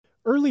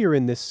Earlier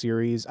in this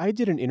series, I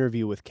did an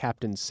interview with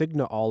Captain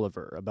Signa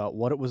Oliver about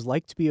what it was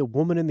like to be a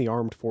woman in the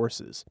armed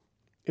forces.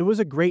 It was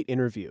a great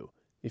interview.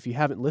 If you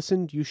haven't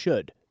listened, you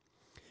should.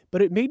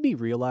 But it made me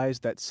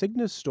realize that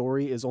Signa's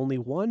story is only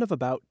one of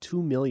about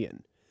 2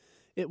 million.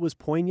 It was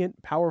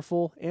poignant,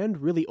 powerful, and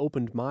really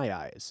opened my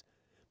eyes.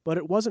 But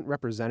it wasn't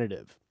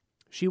representative.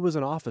 She was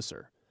an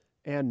officer.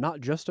 And not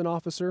just an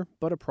officer,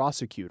 but a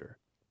prosecutor.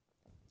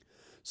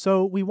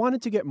 So we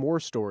wanted to get more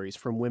stories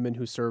from women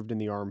who served in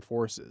the armed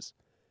forces.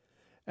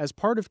 As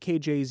part of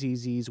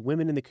KJZZ's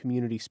Women in the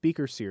Community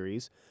Speaker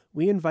Series,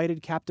 we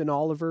invited Captain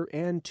Oliver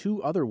and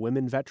 2 other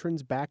women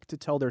veterans back to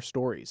tell their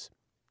stories.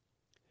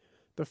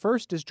 The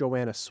first is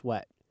Joanna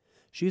Sweat.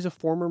 She's a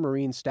former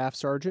Marine Staff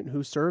Sergeant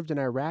who served in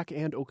Iraq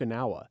and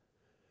Okinawa.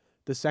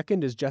 The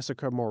second is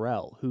Jessica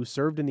Morell, who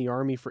served in the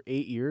Army for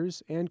 8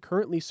 years and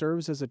currently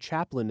serves as a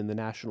chaplain in the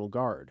National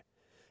Guard.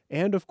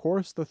 And of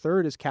course, the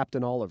third is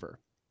Captain Oliver.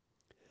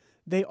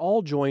 They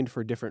all joined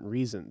for different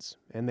reasons,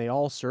 and they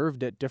all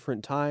served at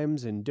different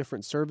times in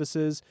different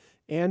services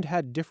and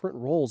had different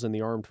roles in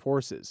the armed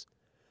forces.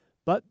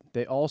 But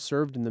they all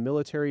served in the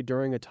military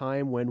during a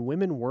time when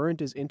women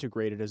weren't as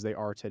integrated as they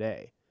are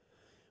today.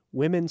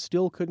 Women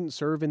still couldn't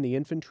serve in the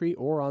infantry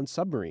or on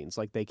submarines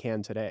like they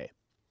can today.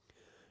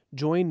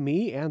 Join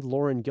me and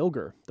Lauren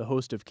Gilger, the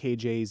host of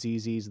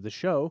KJZZ's The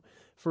Show,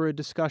 for a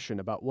discussion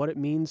about what it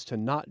means to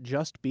not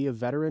just be a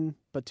veteran,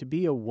 but to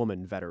be a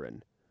woman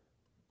veteran.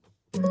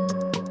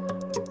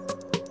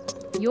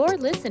 You're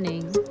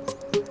listening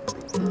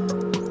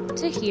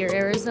to Hear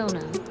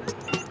Arizona,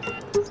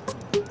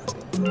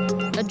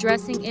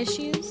 addressing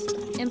issues,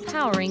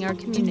 empowering our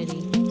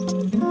community.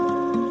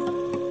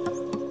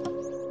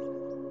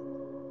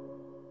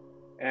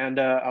 And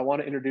I want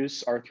to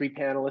introduce our 3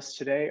 panelists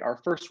today. Our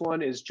first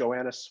one is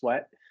Joanna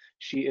Sweat.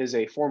 She is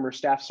a former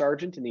staff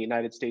sergeant in the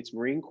United States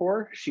Marine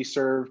Corps. She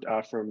served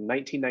from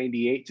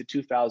 1998 to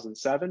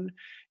 2007,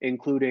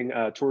 including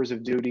tours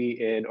of duty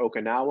in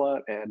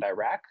Okinawa and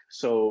Iraq.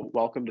 So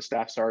welcome to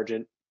Staff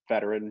Sergeant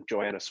veteran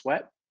Joanna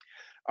Sweat.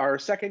 Our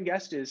second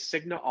guest is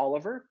Signa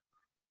Oliver.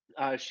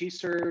 She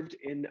served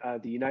in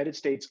the United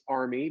States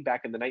Army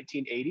back in the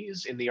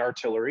 1980s in the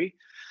artillery.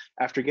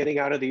 After getting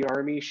out of the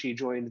Army, she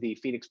joined the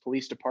Phoenix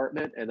Police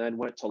Department and then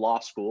went to law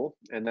school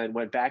and then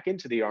went back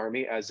into the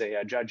Army as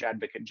a Judge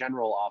Advocate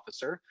General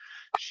officer.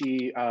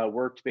 She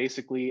worked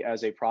basically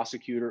as a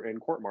prosecutor in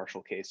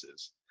court-martial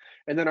cases.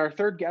 And then our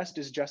third guest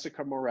is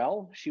Jessica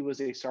Morell. She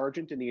was a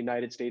sergeant in the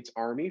United States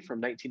Army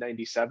from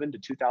 1997 to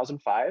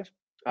 2005.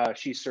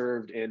 She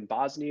served in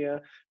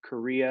Bosnia,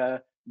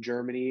 Korea,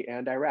 Germany,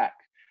 and Iraq.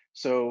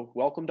 So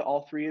welcome to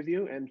all 3 of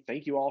you, and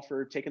thank you all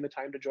for taking the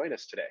time to join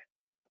us today.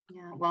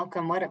 Yeah,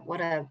 welcome.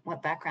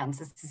 What backgrounds.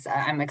 This is,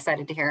 I'm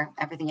excited to hear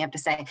everything you have to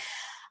say.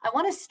 I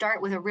want to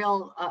start with a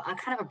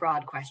kind of a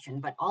broad question,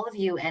 but all of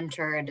you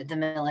entered the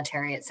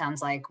military, it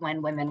sounds like,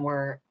 when women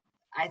were,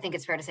 I think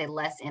it's fair to say,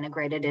 less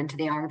integrated into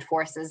the armed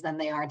forces than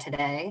they are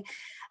today.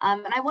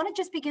 And I want to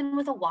just begin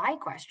with a why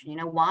question. You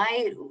know,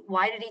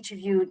 why did each of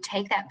you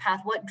take that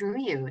path? What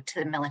drew you to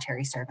the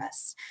military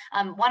service?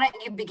 Why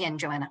don't you begin,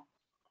 Joanna?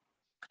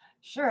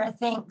 Sure,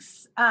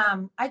 thanks.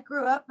 I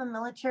grew up a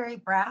military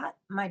brat.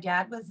 My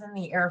dad was in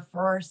the Air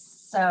Force,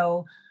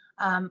 so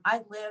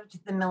I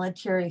lived the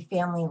military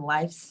family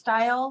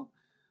lifestyle.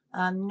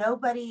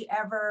 Nobody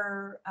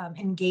ever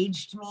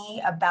engaged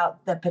me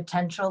about the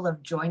potential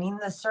of joining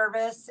the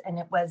service, and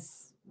it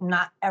was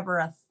not ever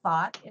a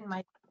thought in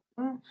my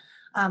brain.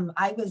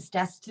 I was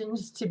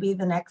destined to be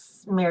the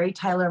next Mary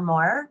Tyler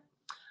Moore,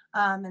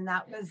 and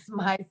that was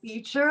my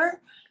future,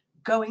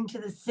 going to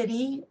the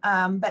city,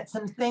 but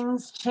some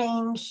things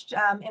changed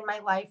in my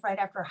life right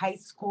after high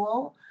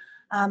school.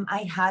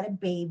 I had a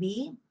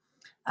baby,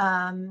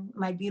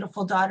 my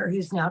beautiful daughter,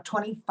 who's now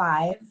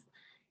 25,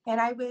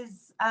 and I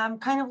was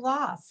kind of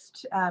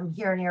lost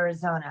here in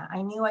Arizona.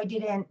 I knew I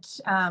didn't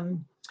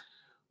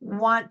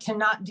want to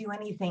not do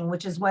anything,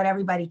 which is what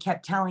everybody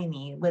kept telling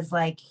me. It was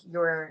like,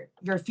 your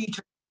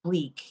future is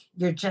bleak.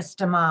 You're just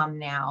a mom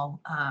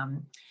now.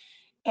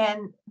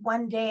 And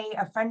one day,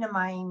 a friend of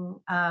mine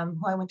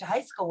who I went to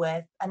high school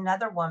with,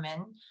 another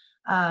woman,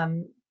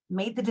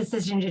 made the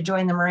decision to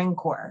join the Marine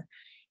Corps.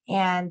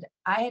 And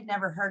I had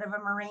never heard of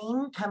a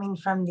Marine coming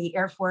from the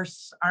Air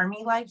Force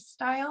Army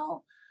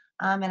lifestyle.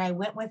 And I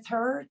went with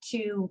her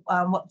to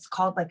what's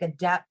called like a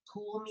DEP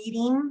pool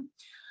meeting.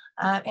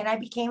 And I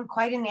became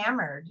quite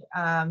enamored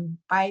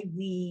by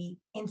the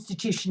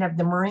institution of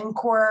the Marine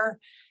Corps,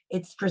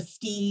 its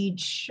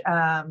prestige.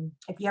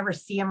 If you ever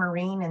see a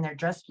Marine in their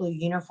dress blue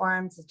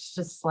uniforms, it's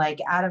just like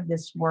out of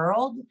this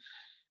world.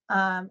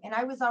 And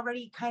I was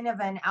already kind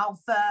of an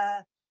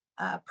alpha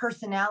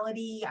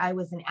personality. I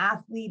was an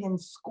athlete in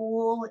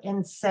school.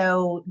 And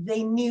so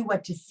they knew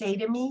what to say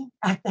to me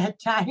at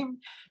that time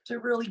to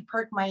really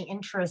perk my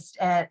interest.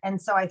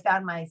 And so I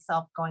found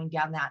myself going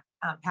down that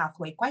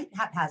pathway quite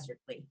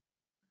haphazardly.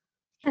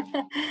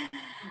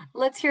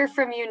 Let's hear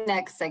from you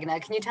next, Signa.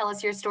 Can you tell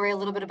us your story a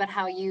little bit about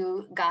how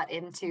you got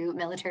into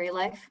military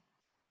life?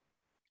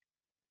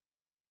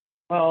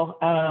 Well,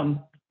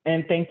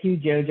 and thank you,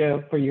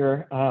 JoJo, for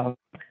your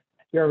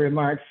your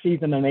remarks. She's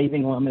an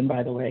amazing woman,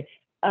 by the way.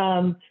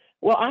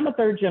 Well, I'm a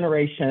third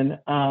generation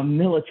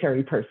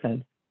military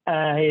person.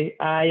 I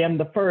am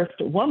the first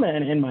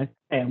woman in my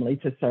family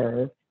to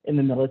serve in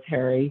the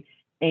military,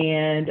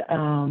 and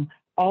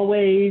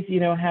always,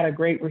 had a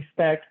great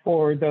respect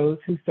for those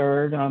who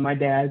served. My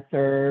dad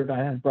served.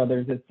 I have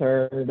brothers that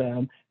served.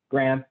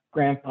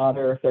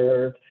 Grandfather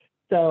served.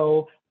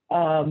 So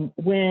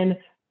when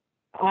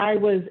I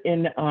was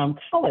in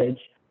college,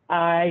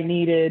 I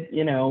needed,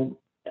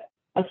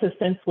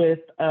 assistance with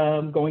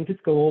going to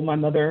school. My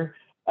mother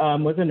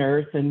was a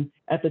nurse, and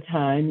at the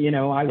time,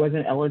 I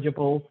wasn't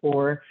eligible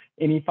for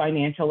any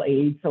financial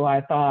aid. So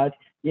I thought,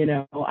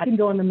 I can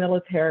go in the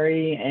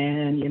military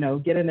and,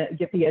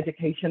 get the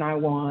education I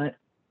want,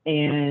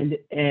 and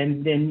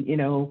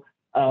then,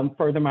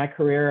 further my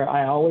career.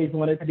 I always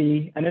wanted to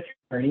be an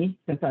attorney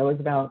since I was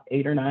about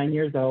 8 or 9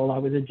 years old. I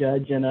was a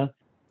judge in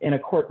a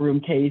courtroom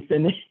case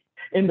in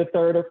the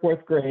 3rd or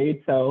 4th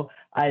grade. So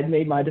I had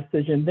made my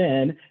decision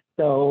then.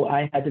 So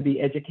I had to be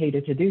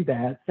educated to do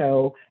that.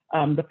 So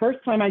the first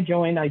time I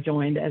joined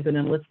as an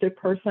enlisted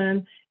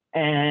person,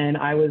 and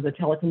I was a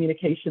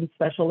telecommunications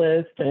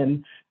specialist,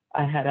 and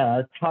I had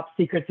a top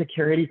secret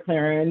security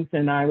clearance,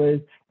 and I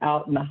was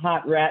out in a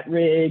hot rat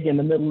rig in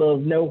the middle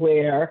of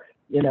nowhere,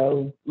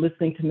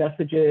 listening to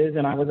messages,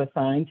 and I was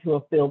assigned to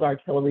a field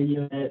artillery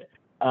unit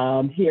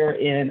here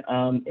in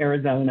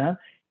Arizona.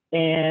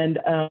 And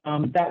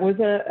that was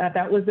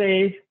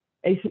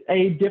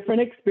a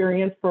different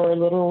experience for a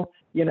little,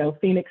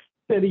 Phoenix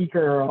City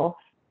girl.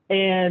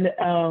 And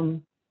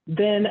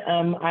then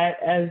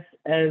as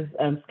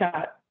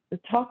Scott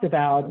talked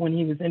about when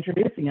he was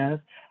introducing us,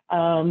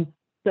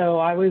 so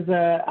I was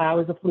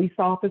a police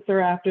officer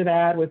after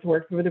that,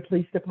 worked for the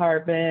police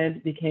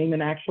department, became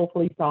an actual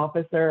police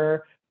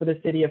officer for the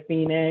city of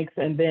Phoenix.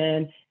 And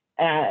then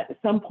at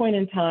some point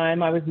in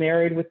time, I was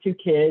married with 2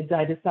 kids.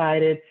 I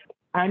decided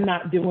I'm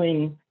not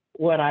doing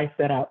what I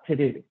set out to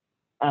do.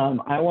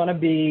 I want to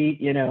be,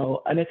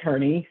 an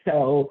attorney.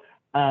 So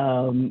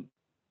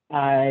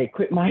I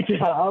quit my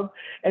job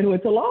and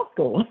went to law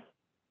school.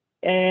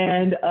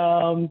 And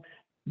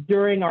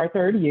during our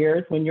 3rd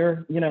years, when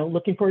you're,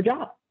 looking for a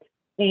job,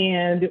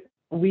 and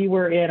we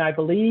were in, I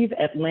believe,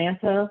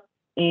 Atlanta,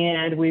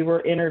 and we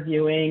were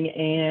interviewing,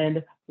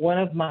 and one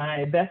of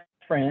my best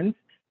friends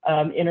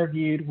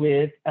interviewed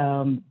with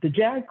the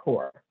JAG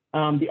Corps,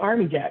 the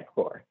Army JAG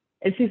Corps.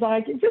 And she's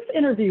like, just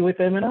interview with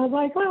them. And I was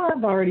like, well,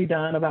 I've already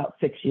done about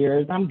 6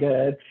 years. I'm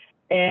good.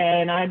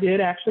 And I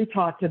did actually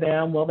talk to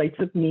them. Well, they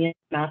took me,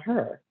 not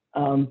her,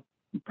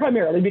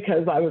 primarily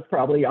because I was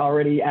probably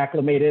already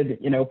acclimated,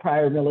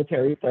 prior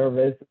military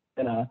service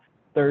and a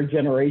 3rd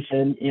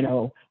generation,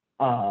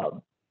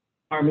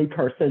 Army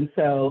person.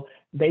 So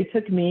they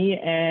took me,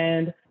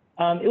 and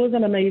it was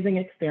an amazing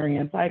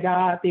experience. I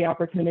got the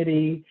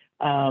opportunity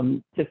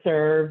to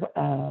serve.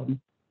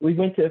 We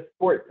went to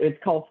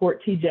it's called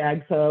Fort T.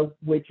 JAGSA,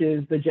 which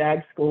is the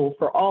JAG school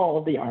for all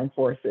of the armed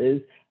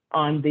forces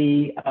on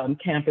the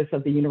campus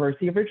of the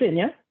University of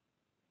Virginia.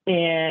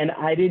 And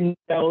I didn't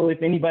know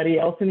if anybody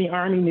else in the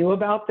Army knew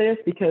about this,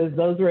 because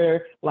those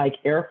were like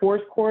Air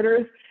Force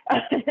quarters,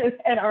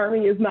 and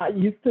Army is not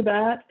used to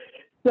that.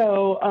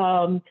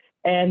 So,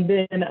 and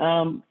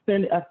then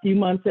spent a few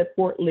months at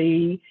Fort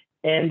Lee,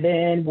 and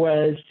then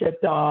was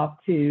shipped off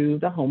to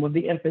the home of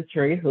the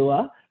infantry,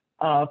 HUA,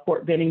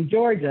 Fort Benning,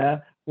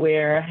 Georgia,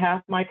 where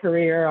half my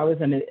career I was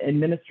an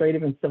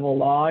administrative and civil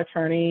law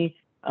attorney,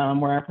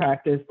 where I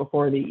practiced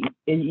before the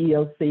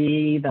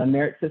EEOC, the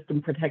Merit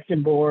System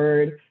Protection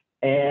Board,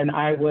 and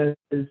I was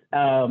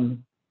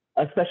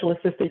a special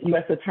assistant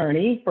U.S.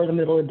 attorney for the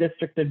Middle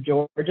District of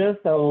Georgia.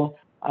 So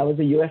I was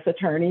a U.S.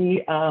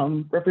 attorney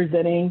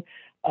representing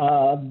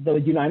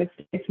the United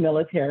States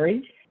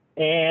military.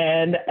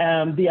 And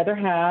the other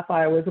half,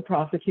 I was a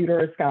prosecutor,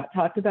 as Scott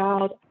talked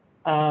about.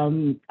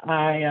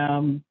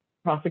 I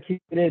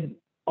prosecuted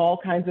all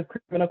kinds of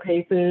criminal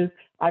cases.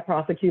 I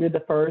prosecuted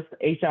the first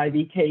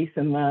HIV case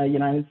in the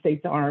United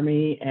States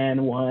Army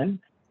and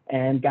won,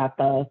 and got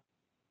the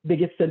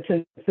biggest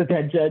sentence that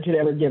that judge had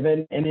ever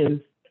given in his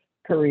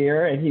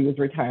career, and he was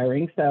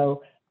retiring.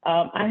 So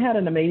I had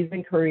an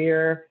amazing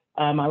career.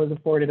 I was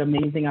afforded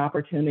amazing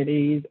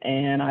opportunities,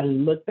 and I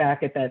look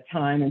back at that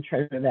time and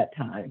treasure that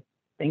time.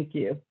 Thank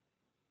you.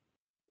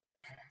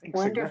 Thanks,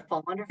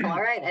 wonderful, wonderful.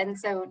 All right, and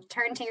so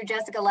turn to you,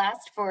 Jessica,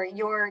 last for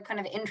your kind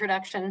of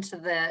introduction to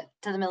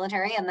the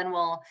military, and then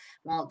we'll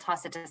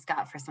toss it to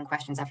Scott for some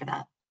questions after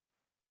that.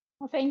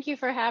 Well, thank you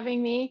for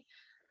having me.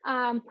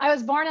 I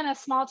was born in a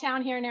small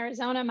town here in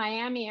Arizona,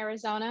 Miami,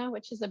 Arizona,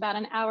 which is about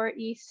an hour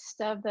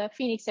east of the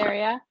Phoenix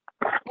area.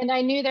 And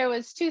I knew there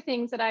was 2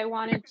 things that I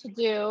wanted to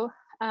do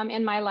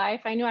in my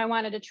life. I knew I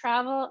wanted to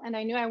travel, and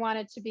I knew I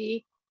wanted to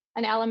be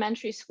an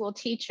elementary school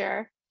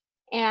teacher.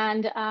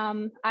 And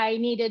I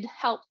needed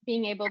help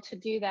being able to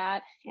do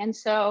that. And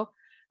so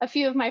a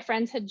few of my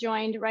friends had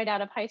joined right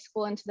out of high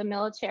school into the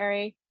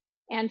military.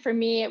 And for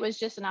me, it was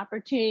just an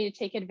opportunity to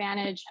take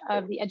advantage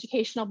of the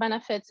educational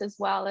benefits as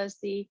well as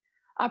the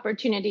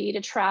opportunity to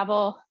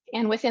travel.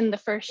 And within the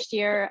first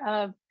year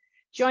of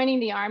joining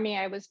the Army,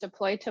 I was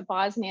deployed to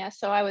Bosnia.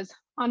 So I was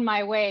on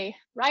my way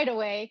right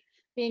away,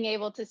 being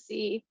able to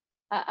see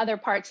other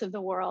parts of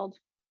the world.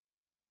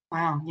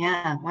 Wow.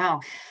 Yeah.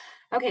 Wow.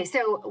 Okay,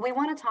 so we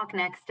want to talk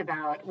next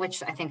about,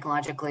 which I think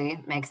logically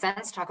makes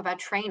sense, talk about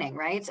training,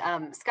 right?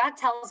 Scott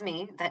tells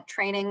me that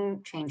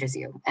training changes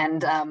you.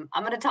 And I'm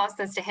going to toss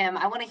this to him.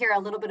 I want to hear a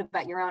little bit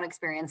about your own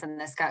experience in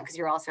this, Scott, because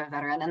you're also a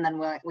veteran. And then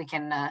we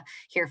can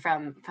hear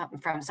from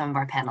some of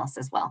our panelists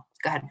as well.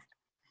 Go ahead.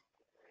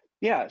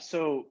 Yeah,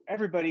 so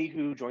everybody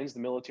who joins the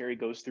military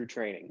goes through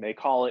training. They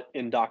call it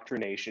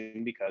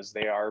indoctrination because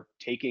they are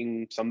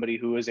taking somebody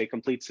who is a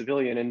complete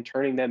civilian and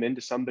turning them into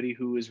somebody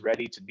who is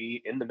ready to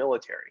be in the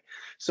military.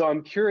 So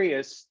I'm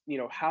curious,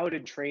 how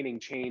did training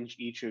change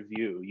each of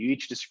you? You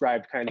each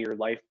described kind of your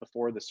life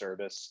before the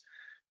service.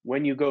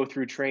 When you go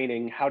through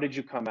training, how did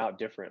you come out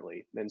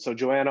differently? And so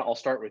Joanna, I'll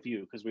start with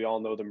you because we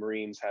all know the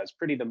Marines has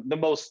the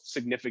most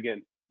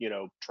significant,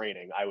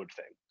 training, I would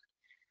think.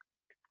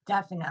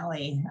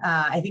 Definitely.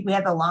 I think we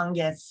had the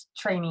longest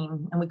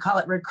training, and we call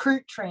it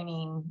recruit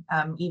training,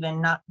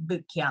 even not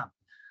boot camp,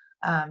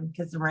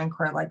 because the Marine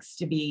Corps likes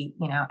to be,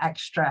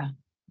 extra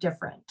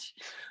different.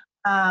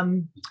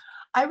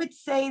 I would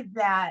say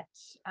that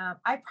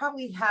I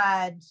probably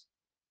had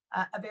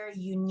a very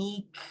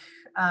unique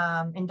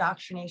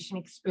indoctrination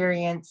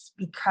experience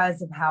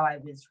because of how I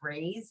was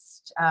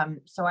raised.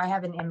 So I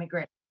have an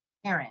immigrant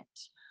parent.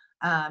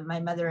 My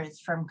mother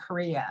is from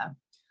Korea.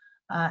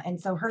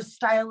 And so her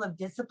style of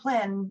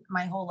discipline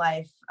my whole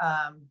life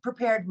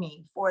prepared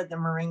me for the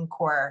Marine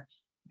Corps,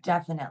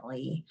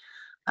 definitely.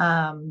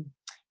 And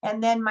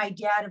then my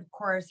dad, of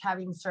course,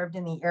 having served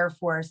in the Air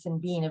Force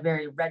and being a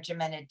very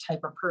regimented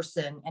type of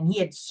person, and he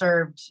had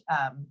served,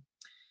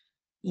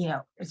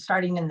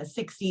 starting in the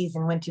 60s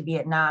and went to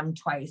Vietnam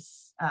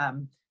twice.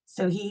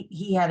 So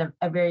he had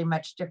a very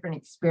much different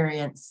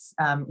experience,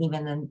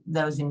 even than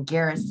those in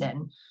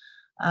garrison.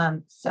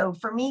 So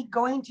for me,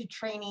 going to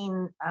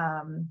training,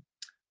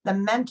 the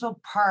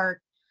mental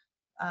part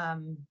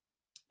and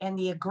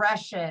the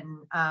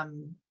aggression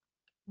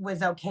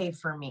was okay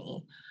for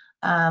me.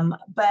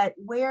 But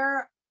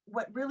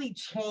what really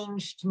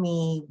changed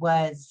me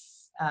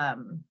was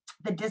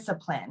the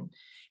discipline,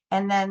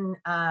 and then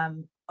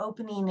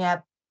opening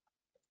up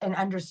and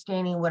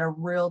understanding what a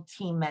real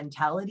team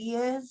mentality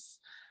is.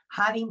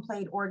 Having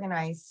played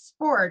organized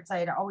sports, I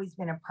had always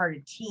been a part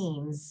of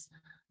teams,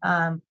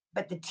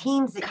 but the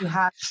teams that you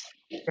have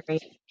are very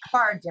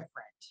far different.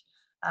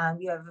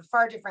 You have a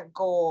far different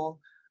goal,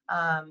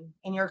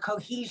 and your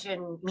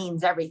cohesion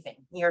means everything,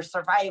 your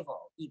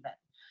survival even.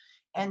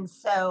 And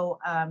so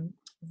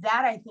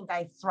that I think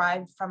I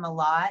thrived from a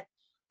lot,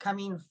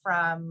 coming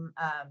from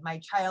my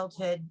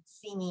childhood,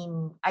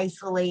 seeming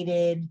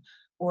isolated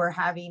or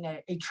having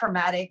a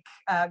traumatic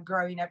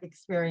growing up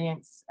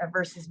experience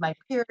versus my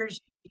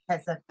peers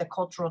because of the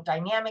cultural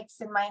dynamics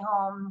in my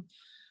home.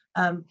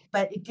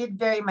 But it did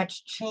very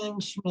much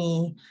change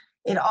me.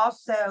 It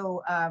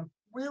also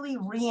really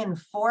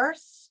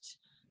reinforced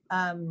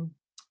a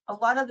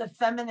lot of the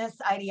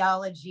feminist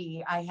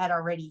ideology I had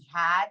already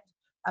had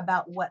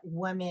about what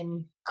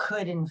women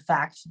could in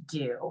fact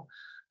do.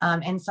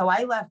 And so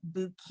I left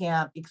boot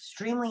camp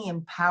extremely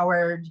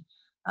empowered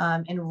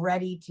and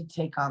ready to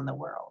take on the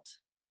world.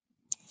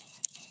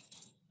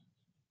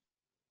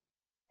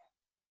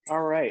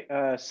 All right,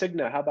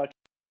 Signa, how about you?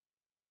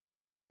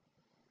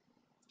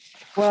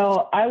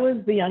 Well, I was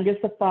the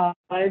youngest of five,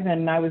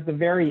 and I was the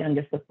very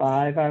youngest of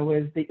five. I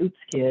was the oops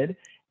kid,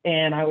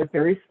 and I was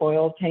very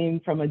spoiled, came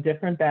from a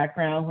different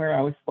background where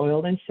I was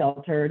spoiled and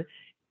sheltered.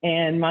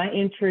 And my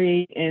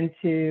entry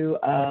into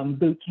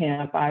boot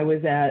camp, I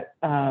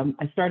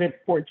started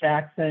at Fort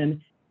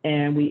Jackson,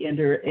 and we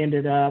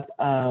ended up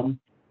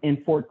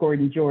in Fort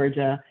Gordon,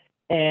 Georgia.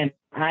 And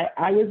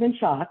I was in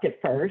shock at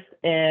first,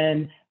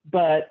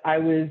 but I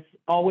was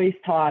always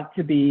taught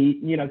to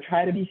be,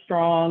 try to be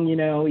strong,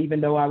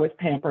 even though I was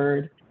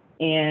pampered.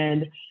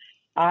 And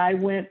I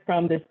went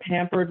from this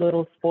pampered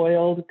little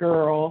spoiled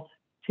girl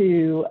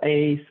to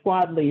a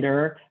squad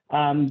leader.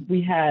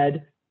 We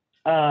had,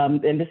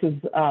 and this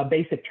was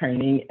basic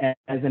training as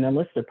an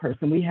enlisted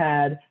person, we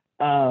had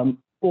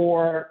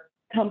 4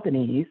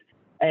 companies,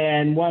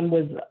 and one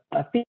was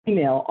a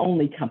female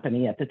only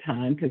company at the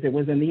time because it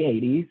was in the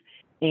 80s.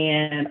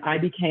 And I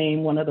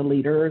became one of the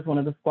leaders, one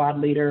of the squad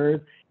leaders.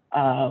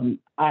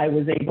 I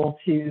was able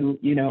to,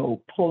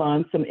 pull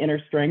on some inner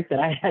strength that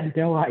I had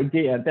no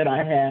idea that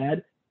I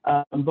had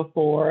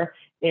before.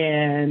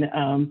 And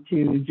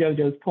to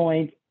JoJo's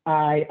point,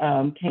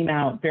 I came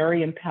out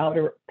very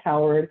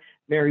empowered,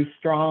 very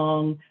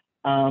strong,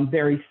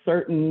 very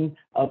certain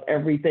of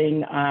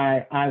everything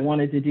I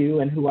wanted to do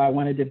and who I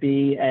wanted to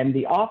be. And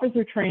the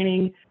officer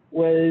training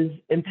was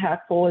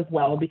impactful as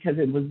well because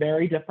it was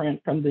very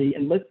different from the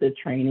enlisted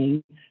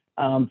training.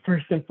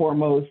 First and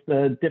foremost,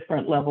 the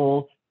different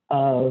level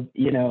of,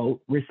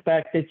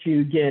 respect that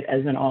you get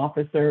as an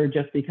officer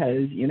just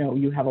because,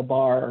 you have a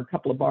bar or a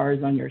couple of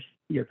bars on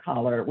your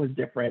collar was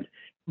different.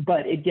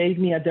 But it gave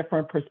me a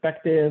different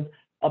perspective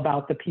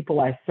about the people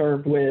I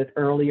served with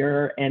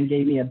earlier and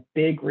gave me a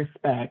big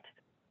respect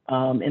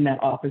in that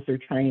officer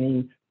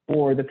training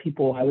for the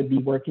people I would be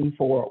working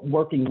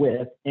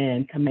with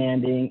and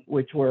commanding,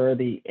 which were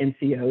the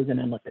NCOs and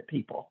enlisted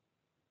people.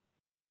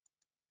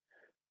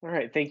 All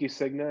right, thank you,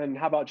 Signa. And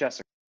how about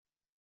Jessica?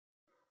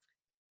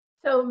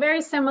 So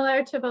very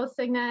similar to both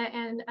Signa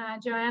and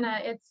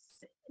Joanna, it's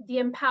the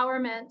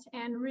empowerment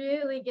and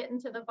really getting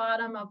to the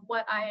bottom of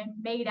what I am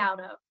made out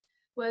of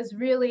was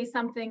really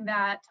something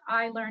that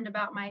I learned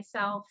about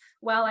myself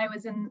while I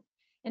was in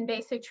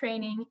basic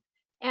training.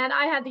 And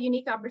I had the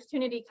unique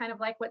opportunity, kind of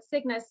like what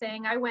Signa's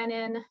saying. I went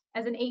in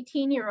as an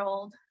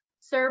 18-year-old,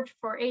 served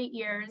for 8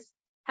 years,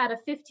 had a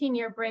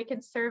 15-year break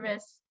in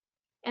service,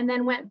 and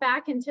then went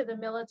back into the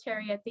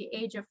military at the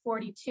age of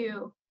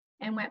 42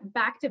 and went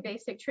back to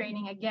basic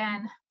training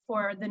again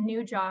for the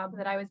new job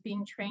that I was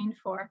being trained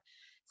for.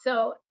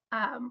 So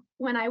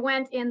when I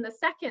went in the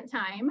second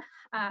time,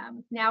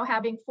 now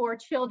having 4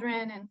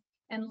 children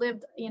and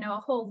lived, a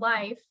whole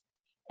life,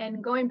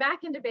 and going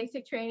back into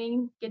basic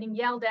training, getting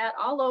yelled at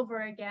all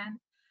over again,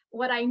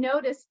 what I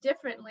noticed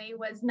differently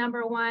was,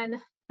 number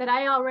one, that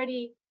I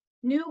already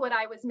knew what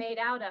I was made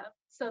out of.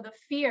 So the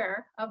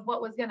fear of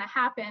what was going to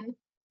happen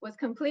was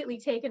completely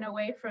taken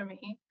away from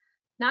me.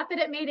 Not that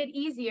it made it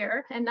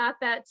easier, and not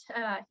that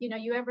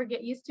you ever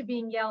get used to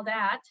being yelled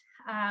at.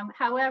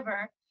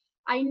 However,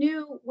 I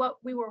knew what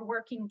we were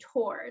working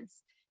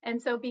towards. And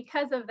so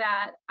because of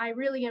that, I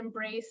really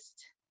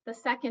embraced the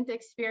second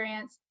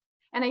experience.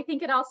 And I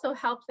think it also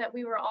helped that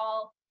we were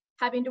all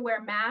having to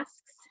wear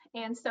masks.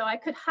 And so I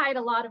could hide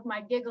a lot of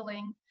my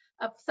giggling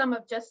of some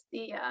of just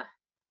the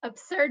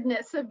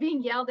absurdness of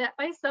being yelled at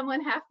by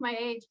someone half my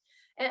age.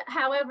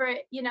 However,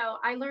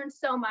 I learned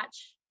so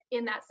much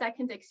in that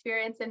second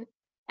experience,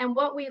 and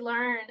what we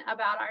learn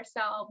about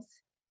ourselves,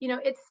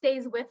 it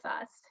stays with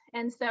us.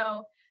 And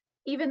so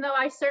even though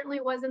I certainly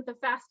wasn't the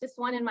fastest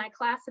one in my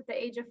class at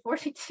the age of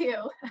 42,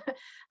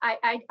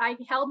 I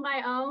held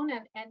my own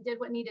and did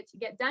what needed to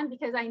get done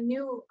because I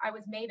knew I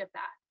was made of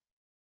that.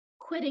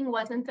 Quitting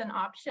wasn't an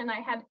option. I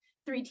had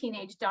 3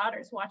 teenage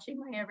daughters watching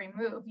my every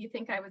move. You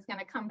think I was going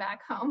to come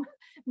back home,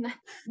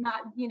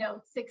 not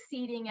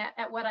succeeding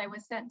at what I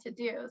was sent to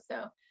do.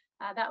 So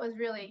that was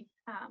really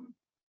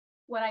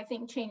what I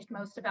think changed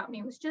most about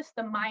me, was just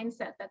the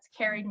mindset that's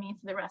carried me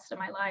to the rest of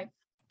my life.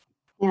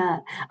 Yeah.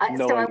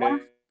 So I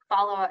want to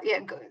follow up.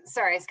 Yeah,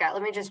 sorry, Scott,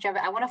 let me just jump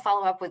in. I want to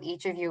follow up with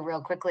each of you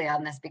real quickly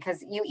on this,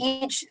 because you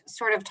each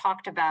sort of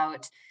talked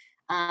about,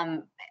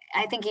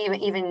 I think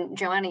even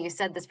Joanna, you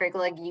said this very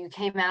like you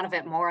came out of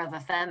it more of a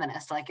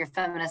feminist, like your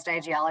feminist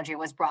ideology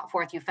was brought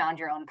forth. You found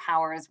your own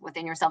powers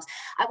within yourselves.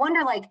 I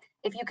wonder, like,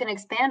 if you can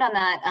expand on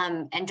that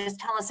and just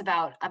tell us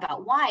about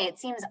why. It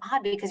seems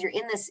odd because you're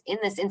in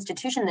this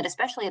institution that,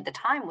 especially at the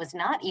time, was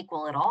not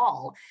equal at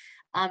all.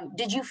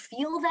 Did you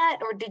feel that,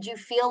 or did you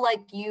feel like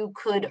you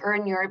could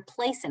earn your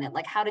place in it?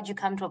 Like, how did you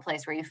come to a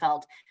place where you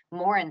felt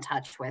more in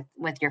touch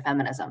with your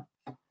feminism?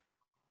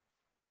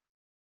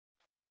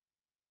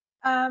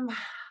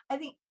 I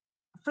think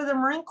for the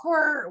Marine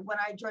Corps, when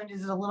I joined, it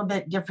was a little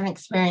bit different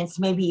experience,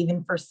 maybe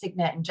even for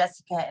Signa and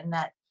Jessica, in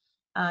that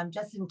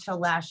just until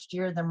last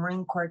year, the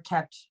Marine Corps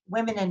kept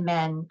women and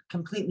men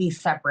completely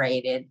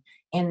separated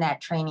in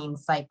that training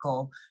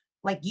cycle.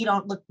 Like you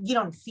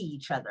don't see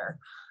each other.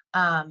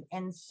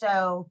 And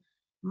so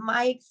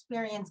my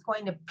experience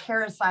going to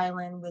Parris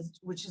Island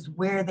which is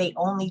where they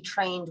only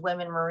trained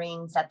women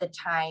Marines at the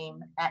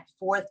time, at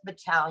 4th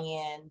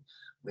Battalion,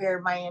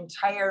 where my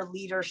entire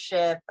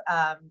leadership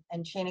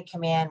and chain of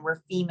command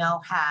were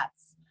female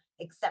hats,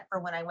 except for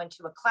when I went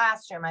to a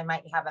classroom, I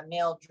might have a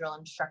male drill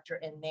instructor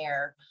in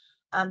there.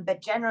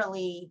 But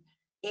generally,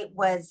 it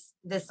was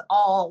this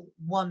all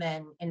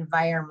woman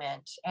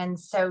environment. And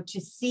so to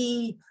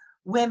see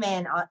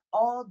women on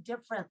all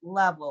different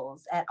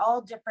levels, at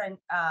all different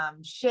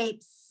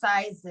shapes,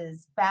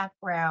 sizes,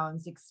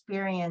 backgrounds,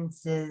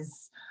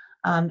 experiences,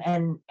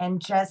 and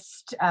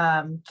just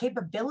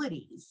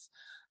capabilities,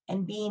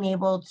 and being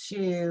able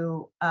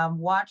to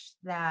watch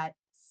that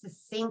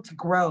succinct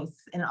growth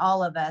in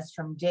all of us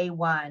from day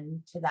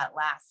one to that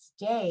last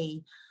day.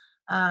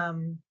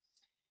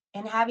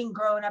 And having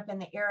grown up in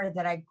the era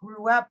that I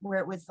grew up, where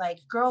it was like,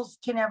 girls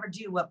can never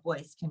do what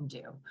boys can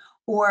do.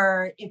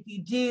 Or if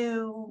you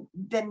do,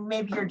 then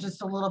maybe you're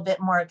just a little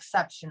bit more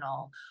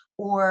exceptional.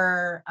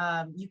 Or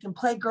you can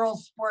play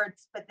girls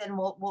sports, but then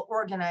we'll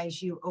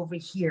organize you over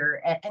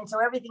here. And so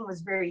everything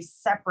was very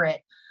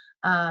separate.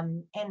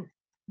 And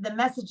the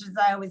messages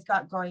I always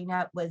got growing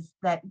up was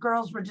that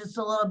girls were just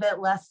a little bit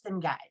less than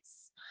guys.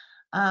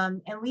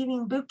 And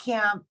leaving boot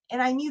camp, and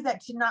I knew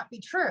that to not be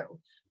true,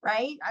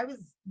 right? I was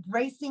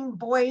racing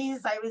boys,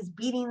 I was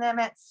beating them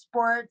at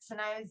sports, and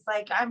I was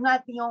like, I'm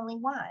not the only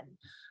one.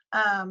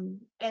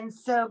 And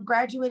so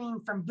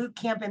graduating from boot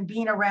camp and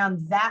being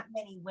around that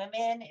many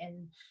women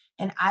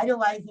and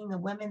idolizing the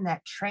women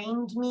that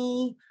trained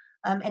me,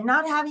 and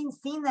not having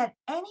seen that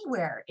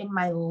anywhere in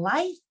my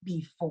life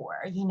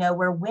before,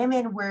 where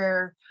women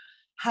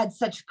had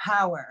such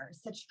power,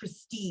 such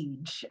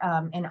prestige,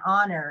 and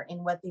honor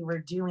in what they were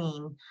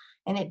doing.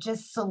 And it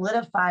just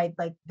solidified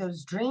like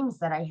those dreams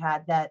that I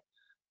had, that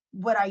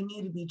what I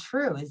knew to be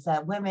true is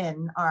that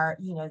women are,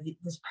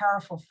 this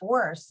powerful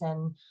force.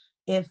 And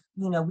if,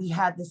 we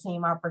had the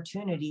same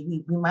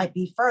opportunity, we might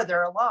be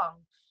further along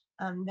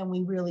than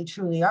we really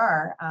truly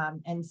are.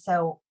 And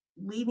so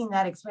leaving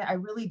that experience, I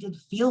really did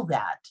feel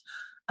that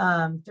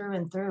through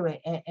and through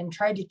it, and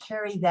tried to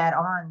carry that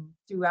on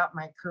throughout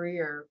my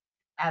career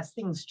as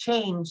things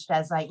changed,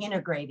 as I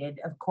integrated,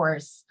 of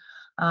course,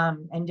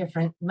 and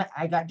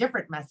I got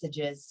different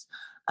messages.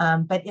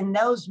 But in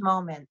those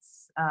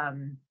moments,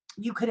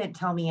 you couldn't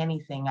tell me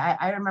anything.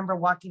 I remember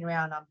walking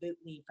around on boot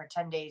leave for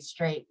 10 days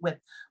straight with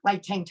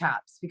like tank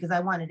tops, because I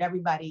wanted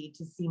everybody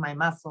to see my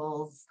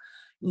muscles,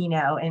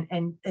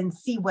 and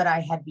see what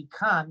I had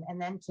become.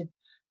 And then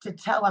to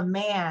tell a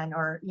man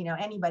or,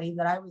 anybody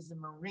that I was a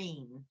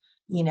Marine,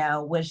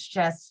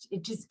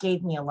 it just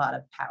gave me a lot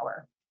of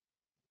power.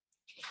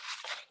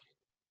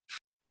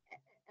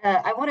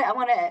 I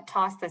want to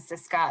toss this to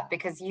Scott,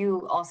 because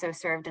you also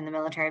served in the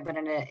military, but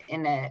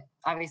in a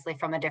obviously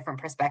from a different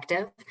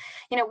perspective.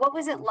 What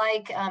was it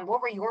like?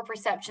 What were your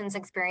perceptions,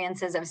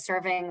 experiences of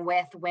serving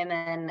with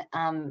women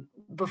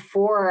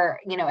before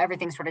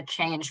everything sort of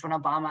changed when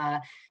Obama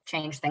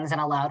changed things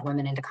and allowed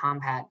women into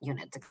combat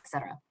units, et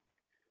cetera?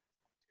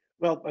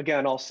 Well,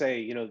 again, I'll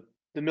say,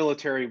 the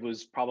military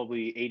was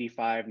probably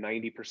 85,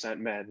 90%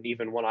 men,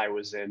 even when I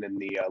was in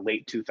the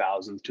late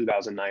 2000s,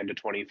 2009 to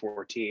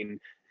 2014.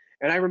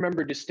 And I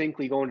remember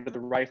distinctly going to the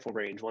rifle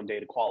range one day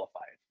to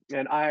qualify.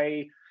 And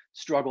I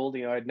struggled,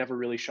 I'd never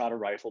really shot a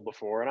rifle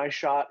before. And I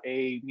shot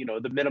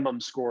the minimum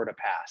score to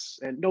pass.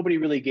 And nobody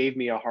really gave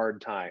me a hard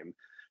time.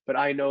 But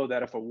I know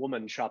that if a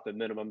woman shot the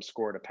minimum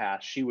score to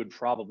pass, she would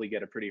probably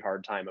get a pretty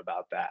hard time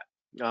about that.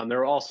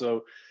 There are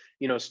also,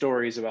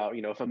 stories about,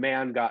 if a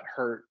man got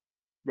hurt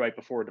right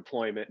before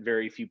deployment,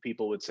 very few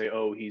people would say,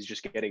 oh, he's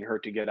just getting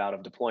hurt to get out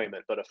of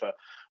deployment. But if a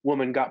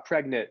woman got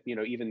pregnant,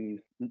 even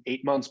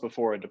 8 months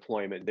before a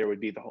deployment, there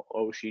would be the whole,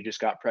 oh, she just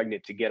got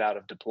pregnant to get out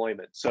of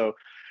deployment. So,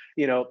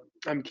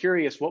 I'm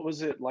curious, what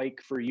was it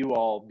like for you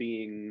all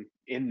being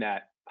in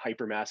that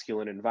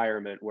hypermasculine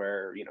environment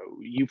where,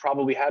 you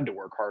probably had to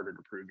work harder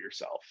to prove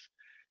yourself?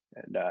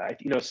 And,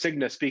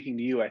 Signa, speaking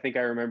to you, I think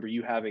I remember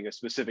you having a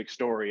specific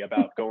story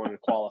about going to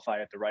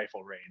qualify at the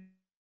rifle range.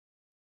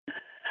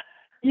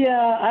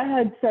 Yeah, I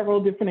had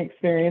several different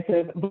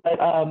experiences, but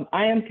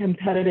I am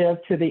competitive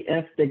to the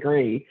nth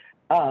degree.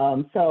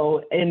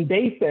 So in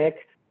basic,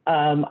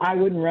 I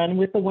wouldn't run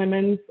with the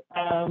women's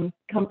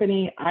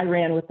company. I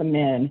ran with the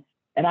men.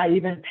 And I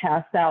even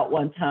passed out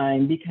one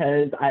time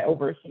because I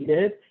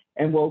overheated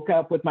and woke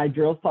up with my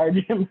drill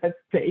sergeant in my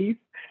face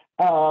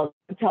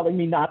telling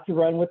me not to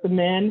run with the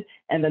men.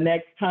 And the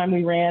next time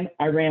we ran,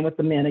 I ran with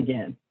the men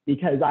again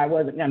because I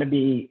wasn't going to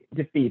be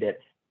defeated.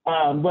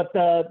 What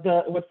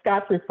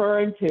Scott's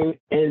referring to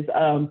is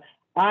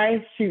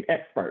I shoot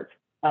expert.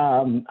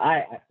 I'm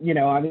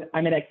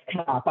an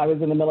ex-cop. I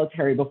was in the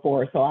military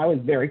before, so I was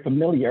very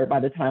familiar by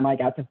the time I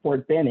got to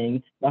Fort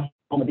Benning, the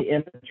home of the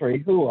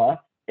infantry, HUA,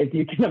 if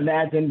you can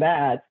imagine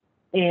that.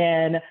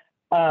 And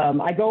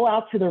I go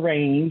out to the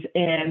range,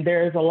 and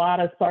there's a lot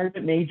of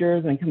sergeant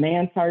majors and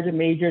command sergeant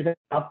majors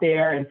out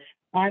there, and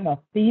I'm a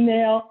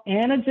female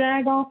and a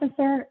JAG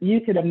officer. You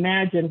could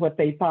imagine what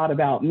they thought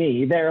about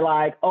me. They're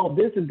like, oh,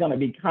 this is going to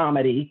be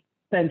Comedy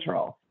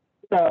Central.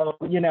 So,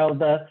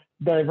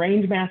 the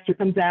range master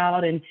comes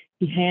out and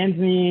he hands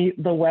me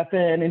the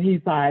weapon and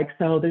he's like,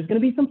 so there's going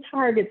to be some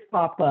targets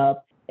pop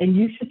up and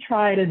you should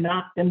try to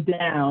knock them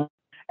down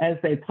as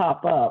they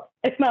pop up.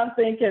 And I'm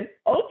thinking,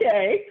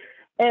 okay.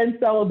 And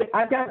so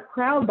I've got a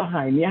crowd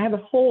behind me. I have a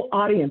whole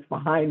audience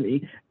behind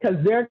me because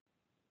they're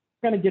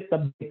going to get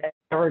the big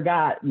ever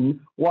gotten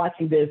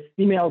watching this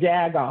female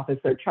JAG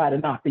officer try to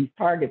knock these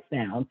targets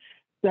down.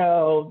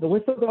 So the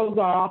whistle goes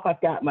off.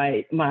 I've got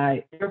my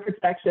ear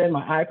protection,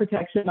 my eye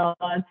protection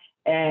on,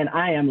 and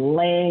I am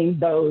laying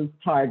those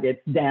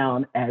targets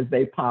down as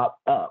they pop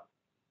up.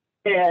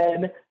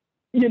 And,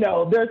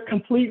 there's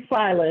complete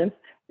silence,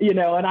 and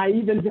I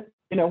even,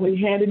 when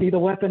he handed me the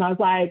weapon, I was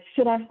like,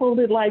 should I hold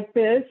it like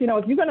this?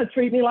 If you're going to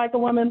treat me like a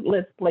woman,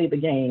 let's play the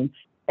game.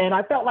 And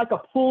I felt like a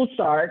pool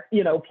shark,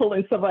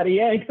 pulling somebody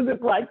in because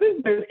it's like,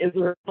 this dude is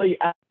really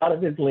out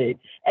of his league.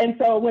 And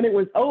so when it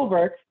was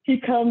over, he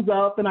comes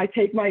up and I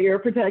take my ear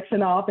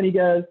protection off and he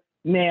goes,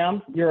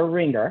 ma'am, you're a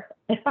ringer.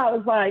 And I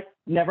was like,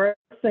 never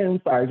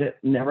assume, Sergeant,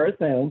 never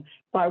assume.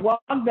 So I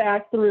walked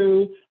back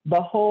through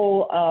the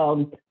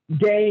whole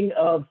gang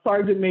of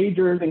sergeant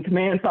majors and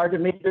command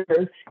sergeant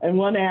majors. And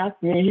one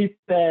asked me, he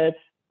said,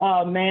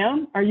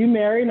 ma'am, are you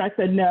married? And I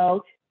said,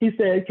 no. He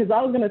said, because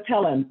I was going to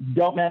tell him,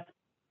 don't mess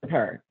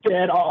her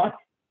dead on.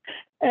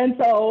 And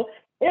so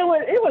it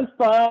was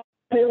fun.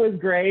 It was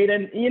great.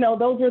 And,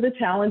 those were the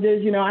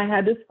challenges. I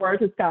had to score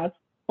to Scott's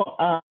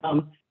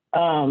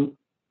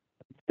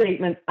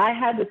statements. I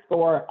had to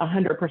score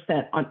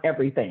 100% on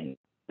everything,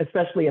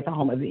 especially at the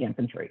home of the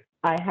infantry.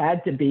 I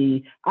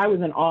was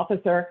an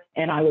officer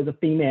and I was a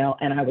female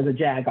and I was a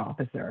JAG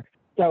officer.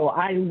 So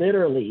I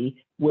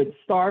literally would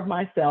starve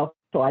myself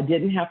so I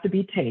didn't have to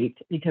be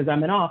taped because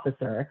I'm an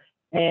officer.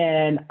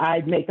 And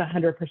I'd make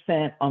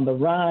 100% on the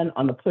run,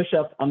 on the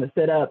push-ups, on the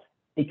sit-ups,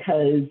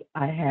 because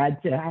I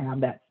had to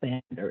have that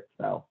standard.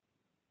 So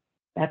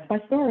that's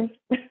my story.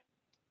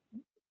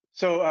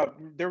 So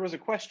there was a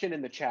question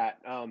in the chat.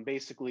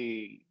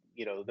 Basically,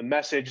 the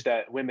message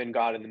that women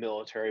got in the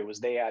military was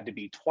they had to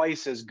be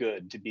twice as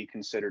good to be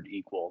considered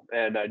equal.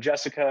 And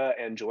Jessica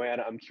and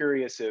Joanna, I'm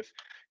curious if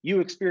you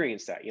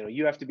experienced that.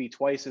 You have to be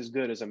twice as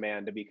good as a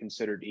man to be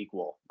considered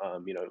equal.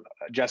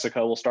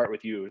 Jessica, we'll start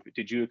with you.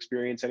 Did you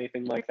experience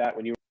anything like that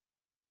when you were?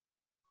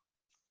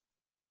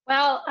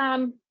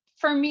 Well,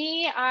 for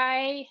me,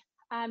 I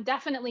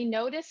definitely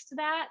noticed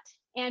that.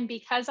 And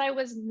because I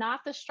was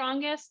not the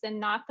strongest and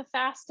not the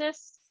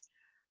fastest,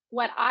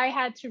 what I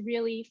had to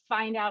really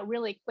find out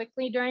really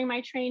quickly during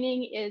my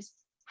training is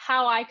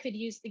how I could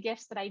use the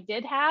gifts that I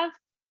did have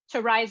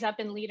to rise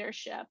up in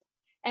leadership.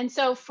 And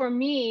so for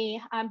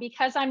me,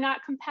 because I'm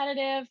not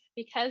competitive,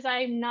 because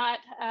I'm not,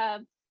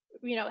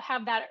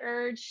 have that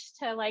urge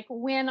to like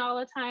win all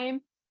the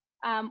time,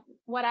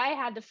 what I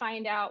had to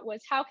find out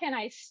was how can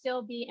I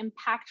still be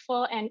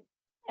impactful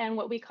and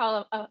what we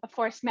call a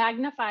force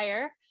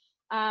magnifier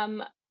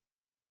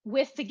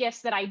with the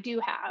gifts that I do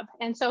have.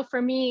 And so for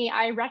me,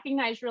 I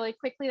recognized really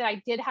quickly that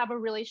I did have a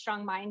really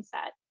strong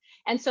mindset.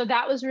 And so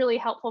that was really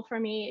helpful for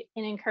me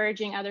in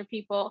encouraging other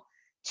people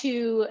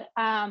to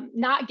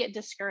not get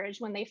discouraged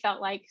when they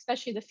felt like,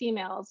 especially the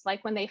females,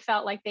 like when they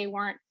felt like they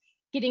weren't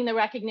getting the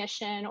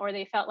recognition or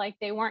they felt like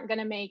they weren't going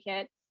to make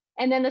it.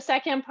 And then the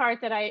second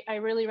part that I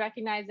really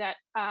recognized that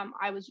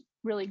I was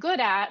really good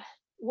at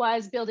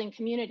was building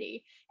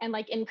community and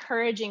like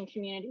encouraging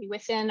community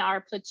within our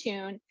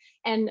platoon.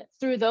 And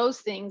through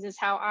those things is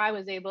how I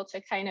was able to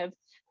kind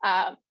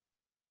of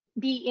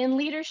be in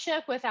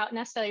leadership without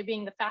necessarily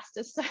being the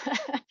fastest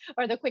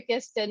or the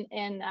quickest.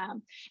 And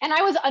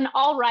I was an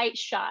all right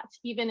shot,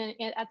 even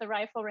at the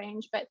rifle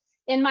range. But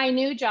in my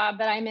new job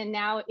that I'm in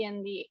now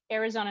in the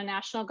Arizona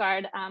National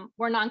Guard,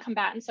 we're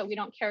non-combatants, so we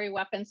don't carry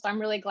weapons. So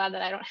I'm really glad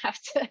that I don't have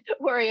to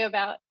worry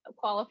about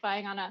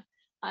qualifying on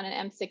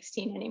an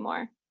M16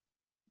 anymore.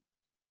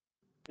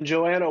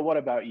 Joanna, what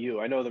about you?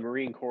 I know the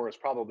Marine Corps is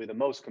probably the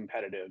most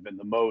competitive and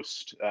the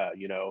most,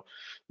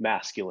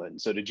 masculine.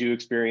 So did you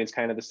experience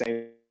kind of the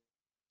same?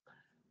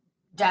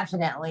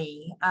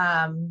 Definitely.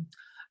 I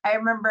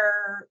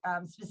remember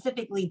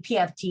specifically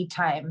PFT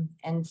time.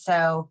 And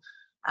so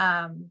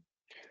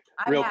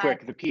real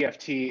quick, the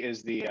PFT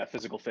is the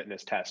physical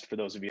fitness test for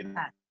those of you.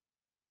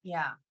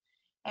 Yeah.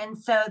 And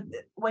so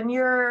when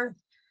you're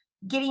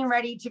getting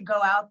ready to go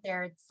out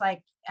there, it's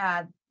like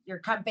your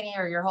company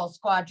or your whole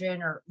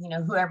squadron or,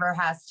 whoever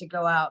has to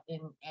go out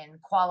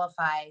and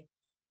qualify,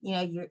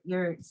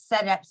 you're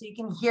set up so you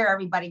can hear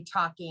everybody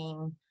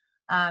talking.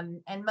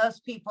 And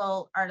most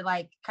people are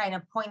like kind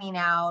of pointing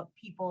out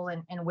people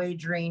and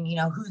wagering,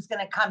 who's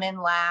going to come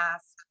in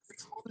last,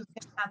 who's going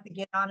to have to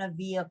get on a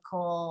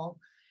vehicle.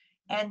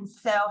 And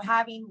so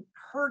having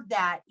heard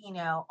that,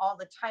 all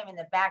the time in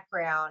the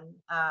background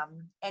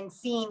and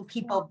seeing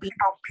people be,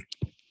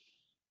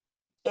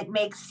 it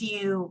makes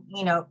you,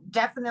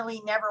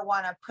 definitely never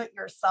want to put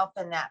yourself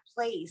in that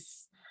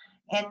place.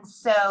 And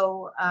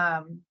so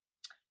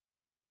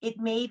it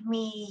made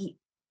me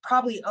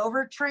probably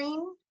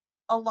overtrain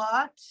a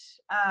lot,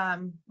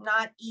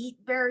 not eat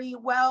very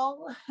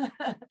well,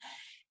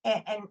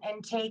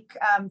 and take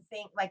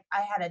think like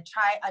I had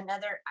I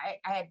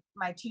had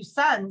my two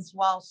sons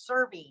while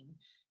serving.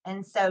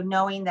 And so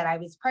knowing that I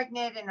was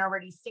pregnant and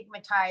already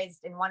stigmatized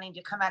and wanting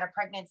to come out of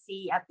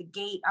pregnancy at the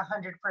gate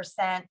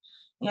 100%,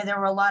 there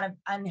were a lot of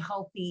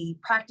unhealthy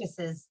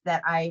practices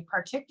that I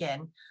partook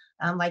in,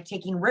 like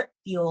taking RIP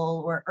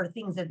fuel or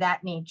things of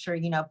that nature,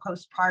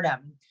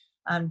 postpartum,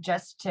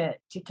 just to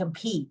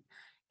compete.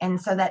 And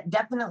so that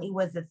definitely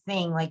was a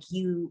thing. Like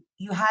you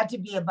had to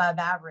be above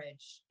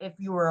average if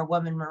you were a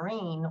woman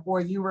Marine, or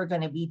you were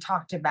going to be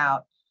talked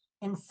about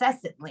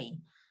incessantly.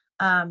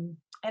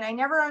 And I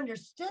never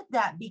understood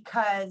that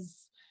because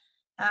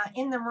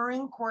in the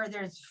Marine Corps,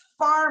 there's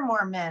far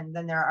more men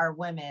than there are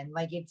women.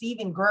 Like it's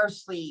even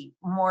grossly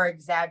more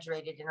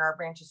exaggerated in our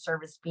branch of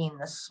service being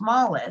the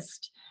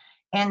smallest.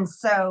 And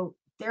so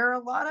there are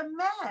a lot of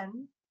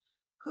men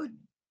who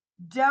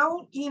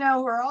don't, who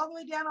are all the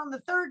way down on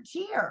the third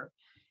tier.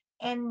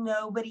 And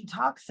nobody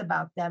talks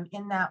about them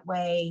in that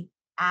way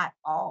at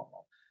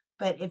all.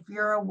 But if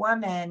you're a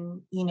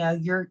woman,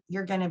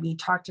 you're going to be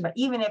talked about,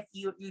 even if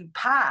you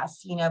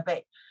pass,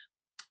 but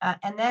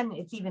and then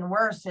it's even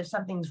worse if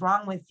something's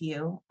wrong with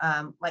you,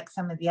 like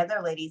some of the other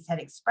ladies had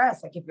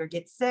expressed, like if you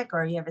get sick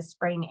or you have a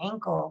sprained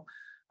ankle.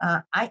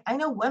 I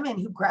know women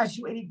who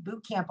graduated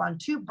boot camp on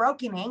 2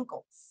 broken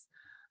ankles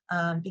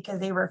because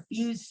they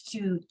refused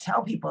to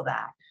tell people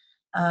that.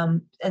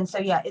 And so,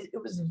 yeah,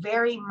 it was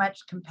very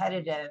much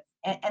competitive.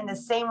 And the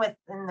same with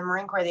in the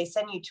Marine Corps, they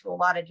send you to a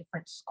lot of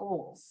different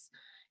schools.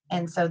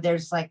 And so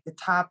there's like the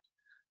top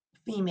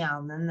female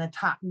and then the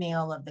top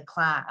male of the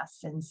class.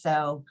 And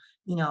so,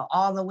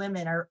 all the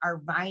women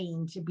are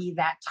vying to be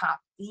that top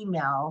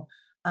female,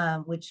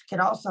 which could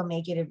also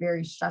make it a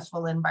very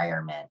stressful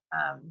environment.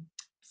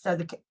 So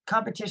the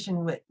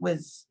competition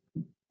was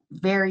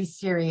very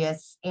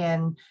serious,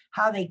 and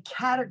how they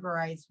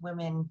categorize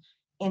women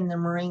in the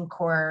Marine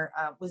Corps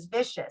was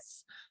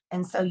vicious.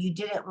 And so you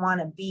didn't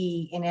want to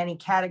be in any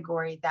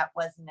category that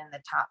wasn't in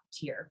the top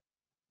tier.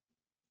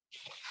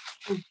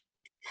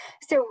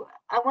 So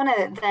I want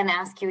to then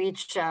ask you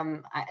each,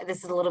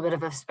 this is a little bit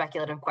of a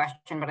speculative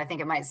question, but I think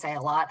it might say a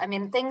lot. I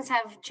mean, things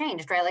have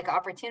changed, right? Like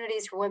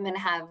opportunities for women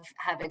have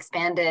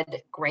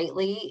expanded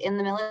greatly in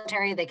the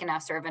military. They can now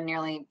serve in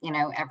nearly,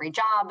 every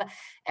job,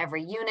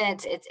 every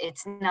unit.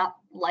 It's not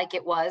like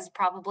it was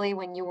probably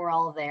when you were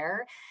all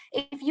there.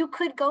 If you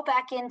could go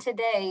back in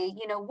today,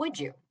 would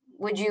you?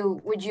 Would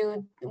you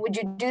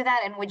do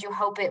that? And would you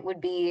hope it would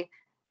be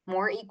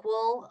more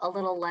equal, a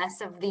little less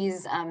of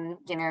these,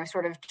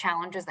 sort of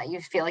challenges that you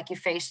feel like you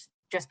face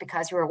just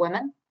because you were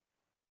women?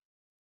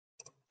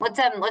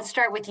 Let's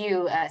start with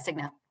you,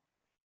 Signa.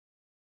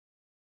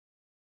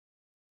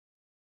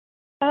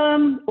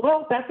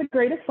 Well, that's a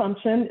great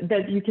assumption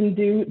that you can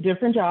do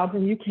different jobs,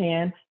 and you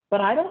can,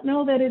 but I don't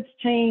know that it's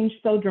changed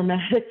so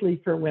dramatically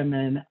for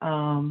women.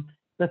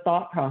 The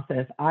thought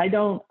process, I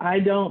don't,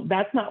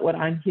 that's not what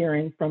I'm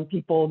hearing from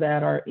people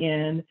that are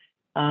in.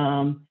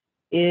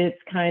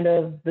 It's kind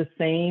of the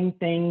same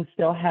thing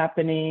still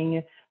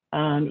happening,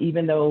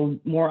 even though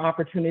more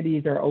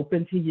opportunities are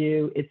open to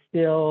you. It's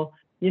still,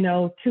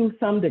 to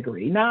some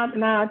degree,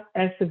 not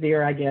as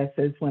severe, I guess,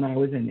 as when I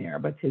was in there,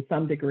 but to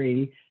some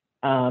degree,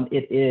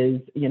 it is,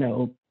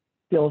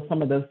 still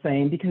some of those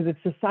same, because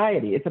it's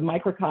society. It's a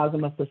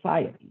microcosm of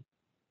society.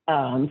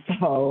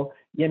 So,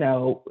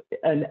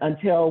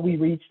 until we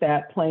reach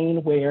that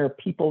plane where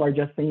people are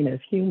just seen as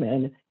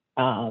human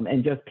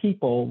and just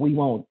people, we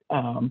won't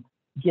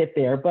get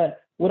there. But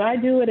would I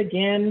do it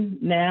again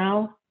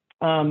now?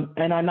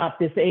 And I'm not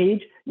this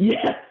age.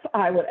 Yes,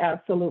 I would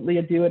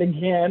absolutely do it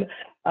again.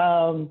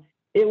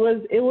 It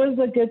was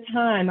a good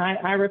time.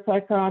 I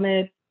reflect on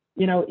it,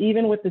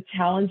 even with the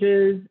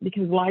challenges,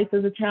 because life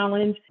is a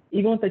challenge.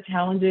 Even with the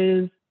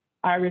challenges,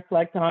 I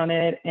reflect on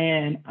it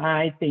and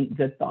I think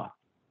good thoughts.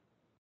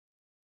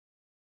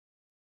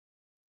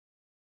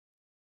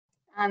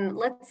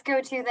 Let's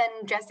go to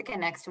then Jessica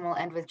next, and we'll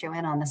end with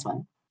Joanna on this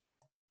one.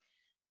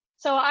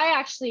 So I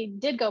actually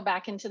did go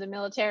back into the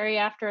military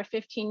after a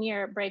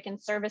 15-year break in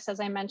service, as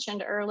I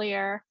mentioned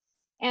earlier.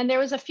 And there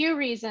was a few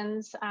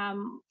reasons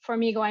for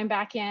me going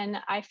back in.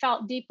 I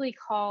felt deeply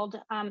called.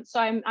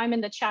 So I'm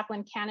in the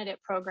chaplain candidate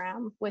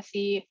program with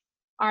the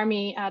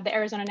Army, the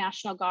Arizona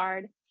National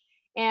Guard.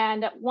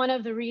 And one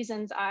of the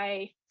reasons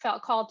I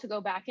felt called to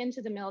go back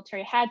into the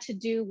military had to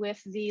do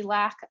with the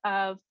lack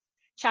of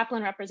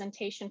chaplain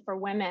representation for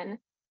women.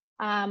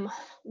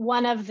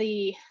 One of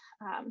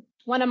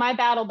my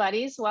battle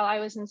buddies while I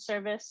was in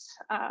service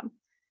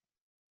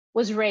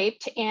was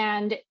raped,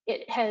 and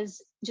it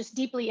has just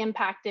deeply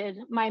impacted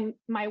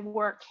my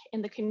work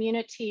in the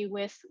community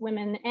with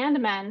women and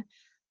men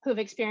who've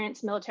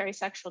experienced military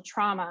sexual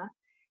trauma.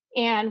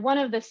 And one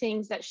of the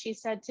things that she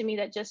said to me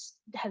that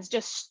has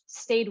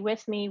stayed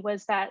with me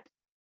was that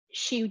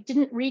she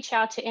didn't reach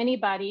out to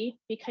anybody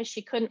because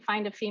she couldn't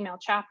find a female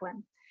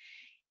chaplain.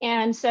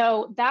 And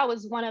so that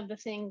was one of the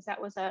things that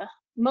was a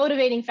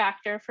motivating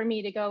factor for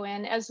me to go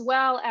in, as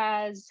well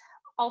as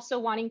also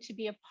wanting to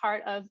be a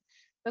part of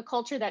the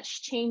culture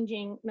that's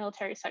changing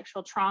military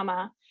sexual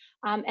trauma.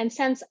 And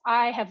since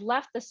I have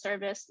left the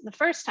service the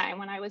first time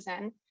when I was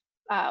in,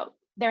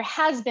 there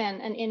has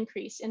been an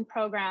increase in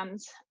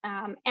programs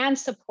and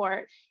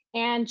support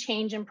and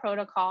change in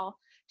protocol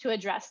to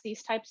address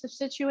these types of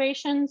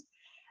situations.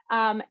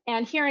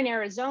 And here in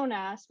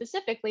Arizona,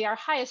 specifically, our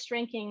highest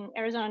ranking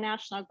Arizona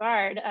National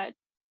Guard,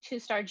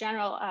 two-star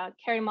General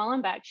Carrie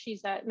Mullenbeck,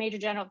 she's a Major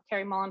General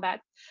Carrie Mullenbeck,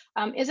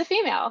 is a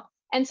female.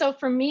 And so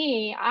for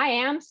me, I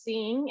am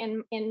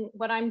seeing in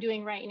what I'm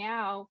doing right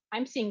now,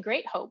 I'm seeing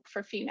great hope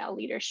for female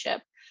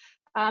leadership.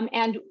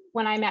 And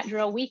when I'm at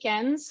drill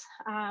weekends,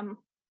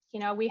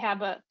 we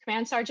have a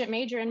command sergeant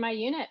major in my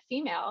unit,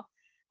 female.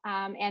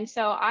 And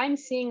so I'm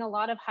seeing a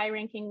lot of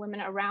high-ranking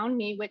women around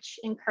me, which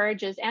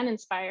encourages and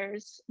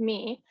inspires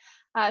me.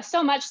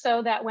 So much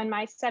so that when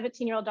my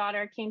 17-year-old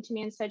daughter came to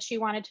me and said she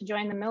wanted to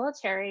join the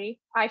military,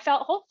 I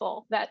felt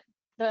hopeful that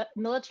the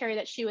military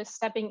that she was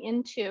stepping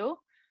into,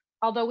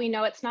 although we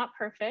know it's not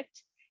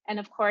perfect, and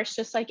of course,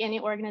 just like any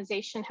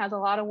organization has a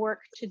lot of work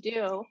to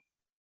do,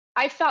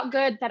 I felt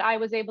good that I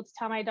was able to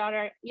tell my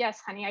daughter, yes,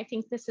 honey, I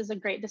think this is a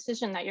great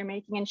decision that you're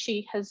making. And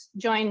she has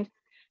joined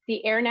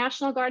the Air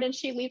National Guard, and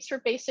she leaves for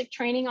basic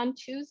training on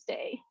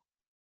Tuesday.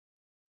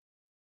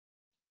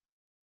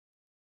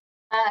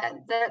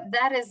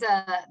 That is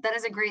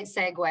a great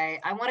segue.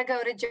 I want to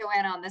go to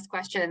Joanna on this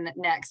question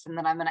next, and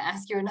then I'm going to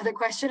ask you another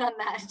question on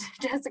that,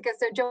 Jessica.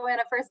 So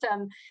Joanna, first,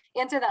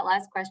 answer that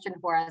last question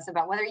for us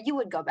about whether you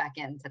would go back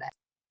in today.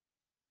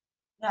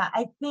 Yeah,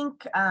 I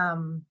think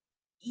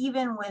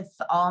even with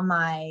all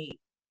my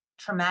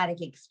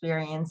traumatic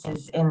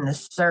experiences in the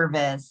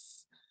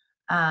service,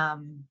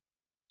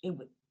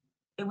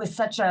 it was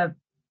such a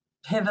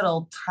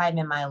pivotal time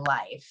in my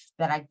life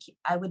that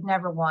I would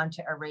never want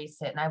to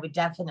erase it, and I would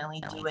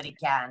definitely do it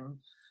again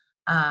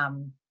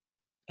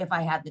if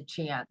I had the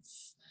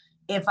chance.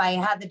 if I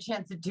had the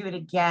chance to do it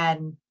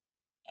again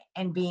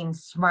and being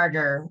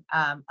smarter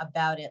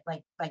about it,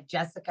 like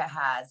Jessica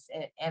has.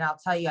 And I'll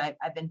tell you,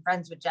 I've been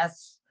friends with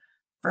Jess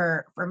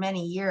for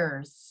many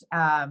years.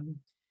 And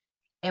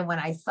when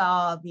I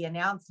saw the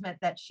announcement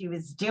that she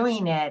was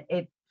doing it,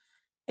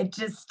 it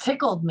just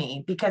tickled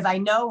me because I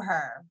know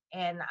her,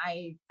 and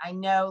I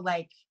know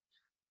like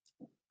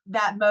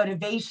that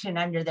motivation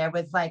under there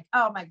was like,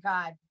 oh my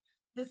God,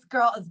 this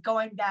girl is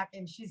going back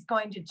and she's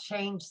going to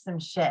change some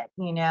shit,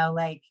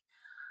 like.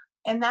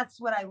 And that's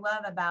what I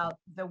love about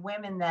the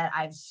women that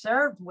I've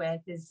served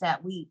with, is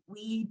that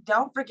we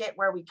don't forget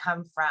where we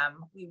come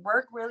from. We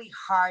work really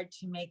hard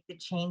to make the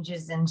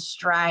changes and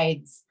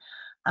strides.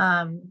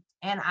 And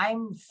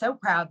I'm so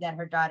proud that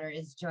her daughter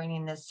is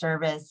joining this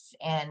service.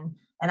 And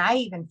I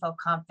even feel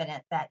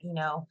confident that,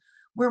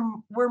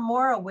 we're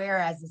more aware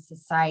as a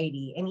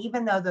society. And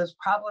even though those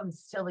problems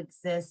still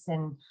exist,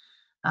 and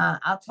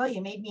I'll tell you,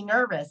 it made me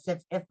nervous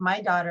if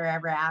my daughter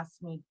ever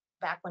asked me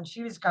back when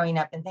she was growing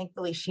up, and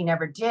thankfully she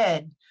never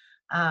did.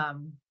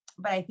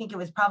 But I think it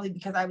was probably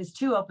because I was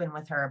too open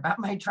with her about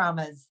my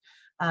traumas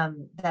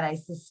that I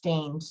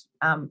sustained.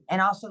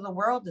 And also the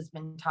world has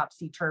been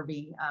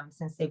topsy-turvy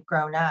since they've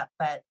grown up.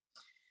 But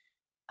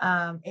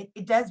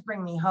it does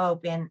bring me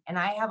hope. And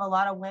I have a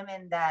lot of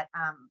women that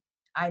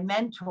I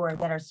mentor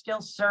that are still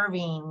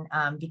serving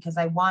because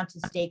I want to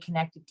stay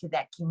connected to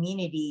that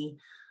community.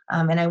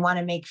 And I want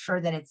to make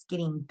sure that it's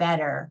getting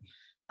better.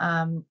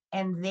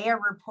 And they're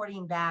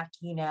reporting back,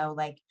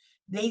 like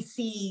they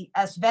see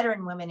us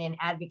veteran women in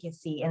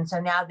advocacy. And so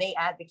now they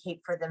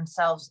advocate for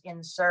themselves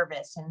in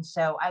service. And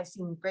so I've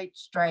seen great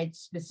strides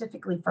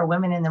specifically for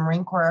women in the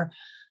Marine Corps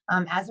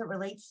as it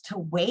relates to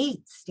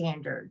weight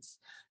standards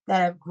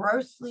that have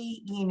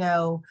grossly,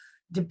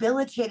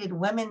 debilitated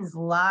women's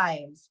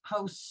lives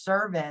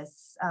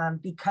post-service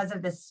because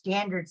of the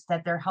standards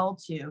that they're held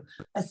to,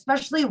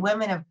 especially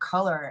women of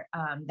color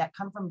that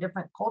come from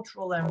different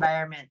cultural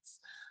environments.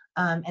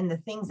 And the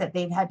things that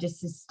they've had to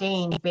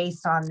sustain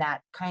based on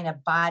that kind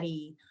of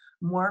body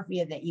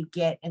morphia that you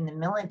get in the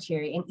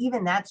military. And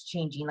even that's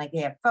changing. Like they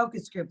have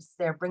focus groups,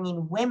 they're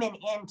bringing women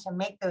in to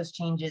make those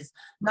changes,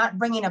 not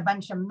bringing a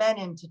bunch of men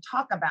in to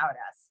talk about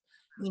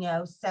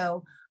us,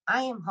 so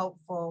I am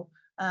hopeful.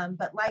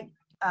 But like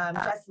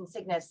Justin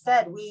Signa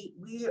said, we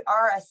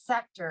are a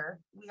sector,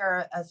 we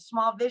are a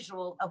small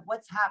visual of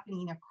what's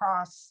happening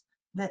across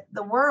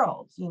the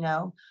world,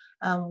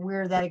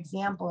 we're that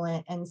example.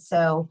 And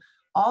so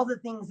all the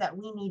things that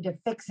we need to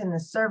fix in the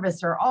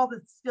service are all the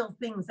still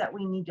things that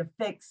we need to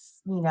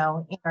fix, in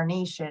our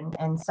nation.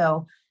 And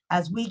so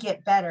as we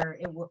get better,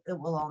 it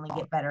will only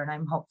get better. And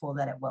I'm hopeful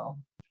that it will.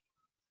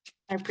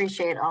 I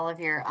appreciate all of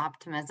your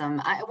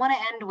optimism. I want to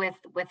end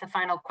with a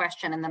final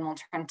question, and then we'll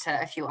turn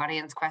to a few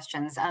audience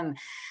questions.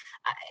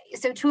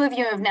 So two of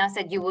you have now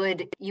said you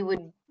would,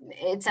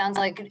 it sounds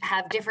like,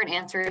 have different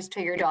answers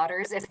to your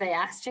daughters if they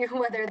asked you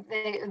whether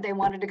they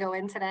wanted to go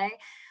in today.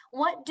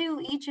 What do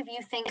each of you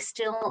think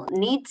still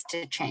needs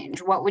to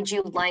change? What would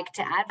you like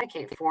to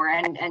advocate for?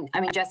 And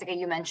I mean, Jessica,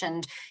 you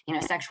mentioned,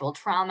 sexual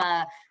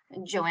trauma.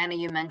 Joanna,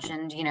 you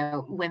mentioned,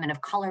 women of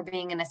color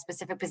being in a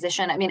specific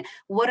position. I mean,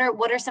 what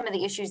are some of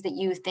the issues that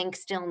you think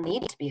still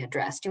need to be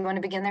addressed? Do you want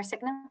to begin there,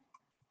 Signa?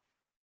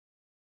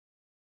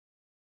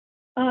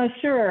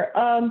 Sure.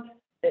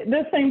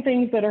 The same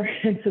things that are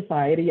in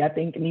society, I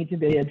think, need to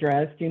be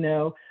addressed,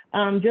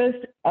 just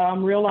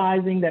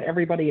realizing that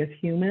everybody is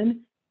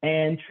human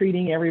and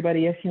treating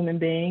everybody as human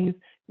beings.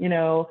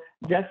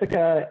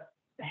 Jessica,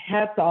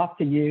 hats off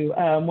to you.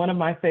 One of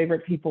my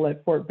favorite people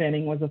at Fort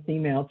Benning was a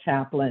female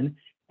chaplain,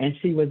 and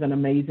she was an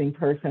amazing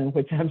person,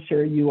 which I'm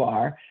sure you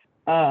are.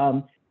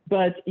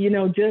 But,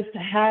 just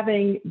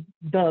having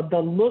the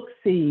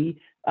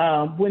look-see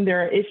when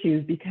there are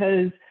issues,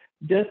 because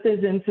just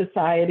as in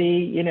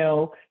society,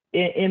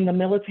 in the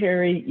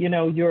military,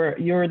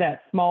 you're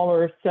that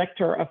smaller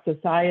sector of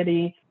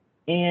society,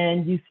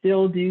 and you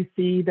still do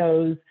see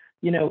those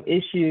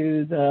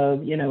issues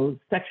of,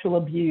 sexual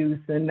abuse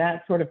and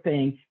that sort of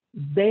thing.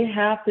 They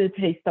have to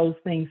take those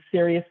things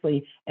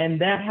seriously,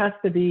 and that has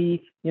to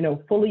be,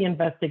 fully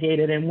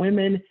investigated. And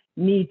women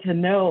need to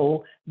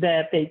know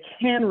that they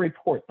can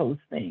report those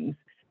things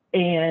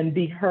and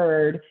be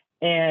heard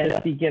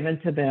and be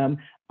given to them.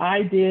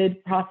 I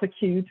did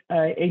prosecute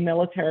a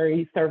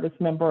military service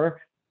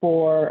member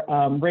for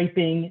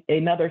raping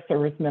another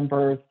service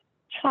member's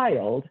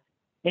child,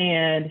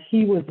 and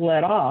he was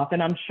let off.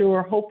 And I'm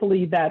sure,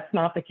 hopefully, that's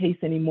not the case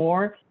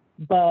anymore.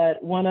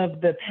 But one of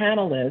the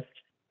panelists,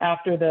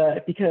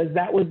 because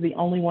that was the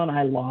only one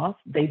I lost,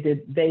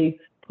 they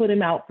put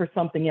him out for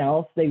something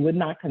else. They would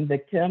not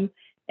convict him.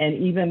 And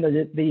even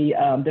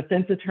the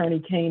defense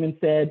attorney came and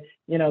said,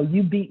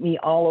 you beat me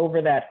all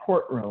over that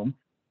courtroom.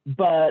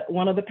 But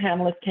one of the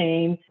panelists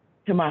came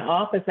to my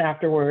office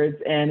afterwards,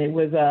 and it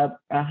was a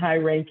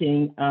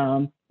high-ranking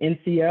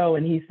NCO,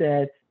 and he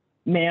said,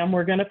 "Ma'am,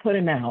 we're going to put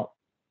him out.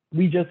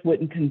 We just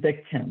wouldn't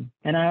convict him."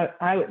 And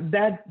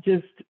that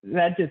just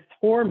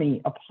tore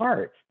me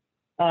apart.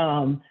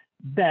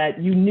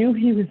 That you knew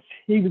he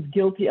was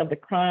guilty of the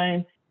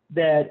crime,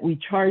 that we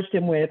charged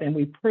him with and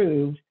we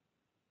proved,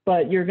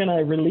 but you're going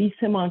to release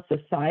him on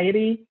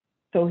society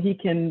so he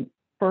can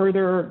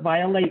further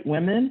violate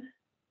women.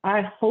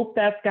 I hope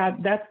that's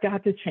got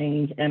to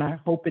change, and I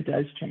hope it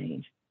does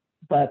change.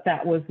 But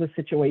that was the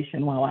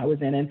situation while I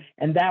was in it,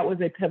 and that was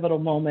a pivotal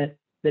moment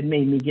that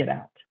made me get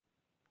out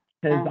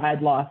because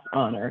I'd lost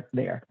honor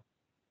there.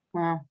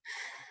 Wow.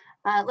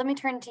 Let me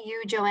turn to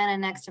you, Joanna,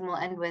 next, and we'll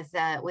end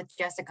with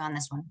Jessica on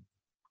this one.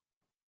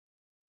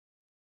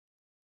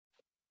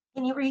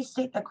 Can you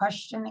restate the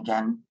question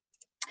again?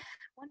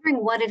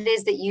 Wondering what it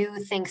is that you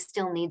think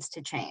still needs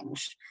to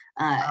change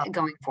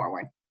going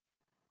forward.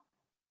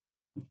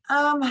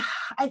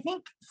 I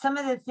think some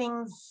of the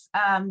things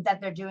that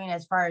they're doing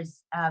as far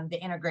as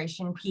the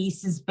integration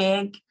piece is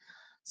big.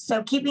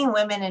 So keeping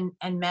women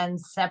and men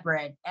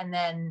separate and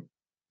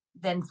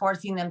then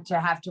forcing them to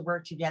have to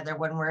work together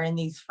when we're in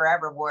these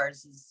forever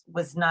wars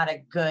was not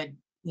a good,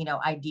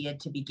 idea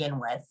to begin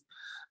with.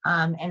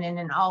 And in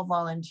an all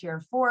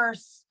volunteer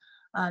force,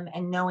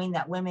 and knowing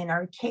that women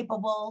are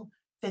capable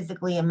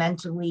physically and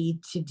mentally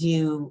to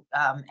do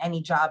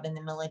any job in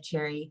the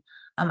military,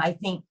 I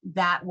think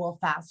that will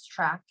fast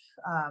track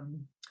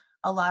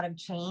a lot of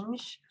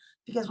change,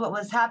 because what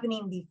was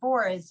happening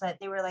before is that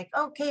they were like,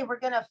 okay, we're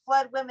going to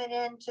flood women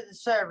into the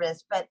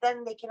service, but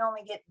then they can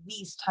only get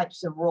these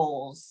types of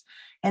roles.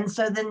 And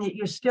so then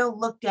you're still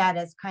looked at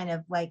as kind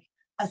of like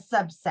a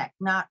subset,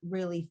 not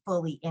really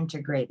fully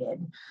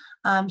integrated.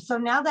 So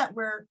now that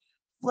we're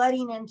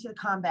flooding into the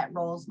combat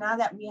roles, now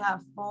that we have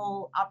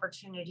full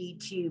opportunity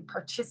to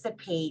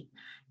participate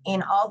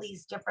in all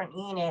these different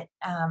units,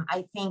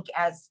 I think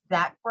as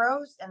that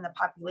grows and the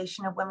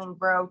population of women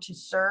grow to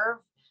serve,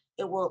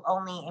 it will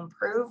only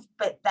improve.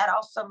 But that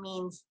also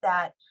means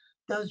that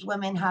those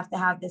women have to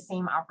have the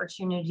same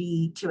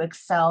opportunity to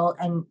excel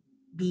and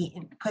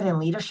be put in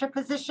leadership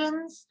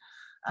positions.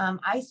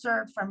 I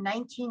served from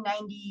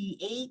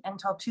 1998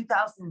 until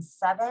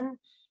 2007,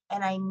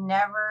 and I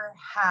never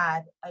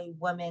had a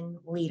woman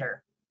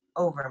leader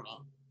over me,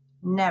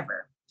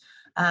 never.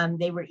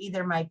 They were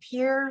either my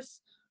peers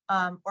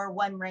or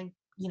one rank,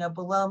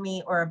 below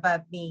me or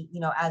above me,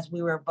 as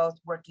we were both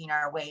working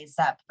our ways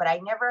up. But I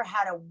never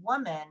had a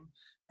woman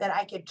that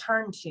I could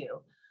turn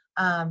to.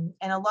 And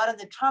a lot of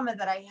the trauma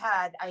that I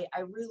had,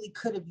 I really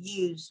could have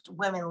used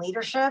women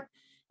leadership.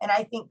 And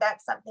I think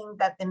that's something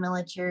that the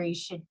military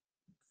should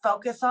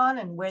focus on,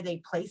 and where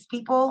they place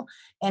people,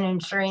 and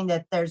ensuring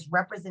that there's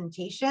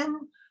representation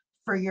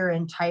for your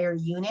entire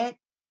unit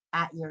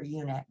at your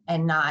unit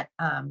and not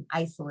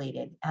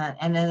isolated.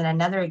 And then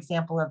another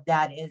example of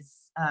that is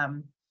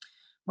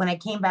when I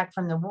came back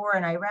from the war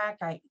in Iraq,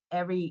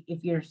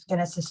 if you're going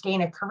to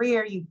sustain a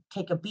career, you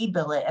take a B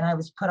billet, and I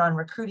was put on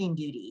recruiting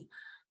duty.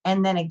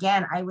 And then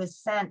again, I was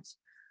sent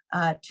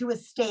to a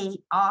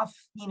state off,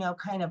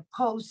 kind of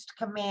post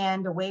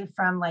command away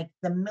from like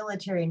the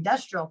military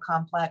industrial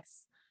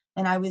complex.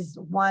 And I was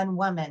one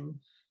woman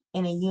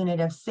in a unit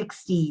of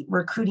 60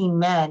 recruiting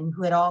men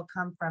who had all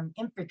come from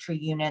infantry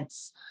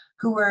units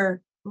who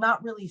were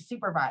not really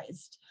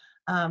supervised.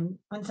 And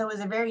so it was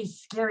a very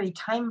scary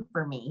time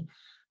for me,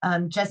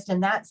 just in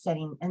that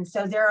setting. And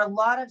so there are a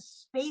lot of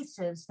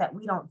spaces that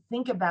we don't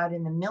think about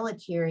in the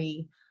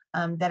military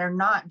that are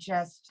not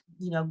just,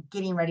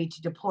 getting ready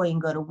to deploy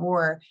and go to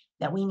war,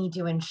 that we need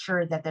to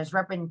ensure that there's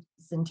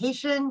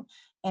representation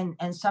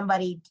and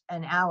somebody,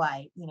 an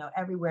ally,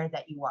 everywhere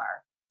that you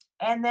are.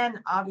 And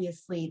then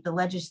obviously the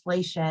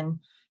legislation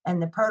and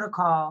the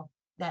protocol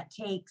that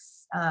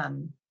takes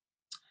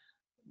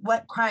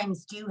what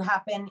crimes do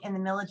happen in the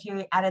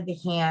military out of the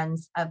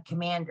hands of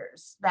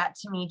commanders. That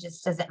to me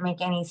just doesn't make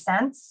any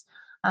sense,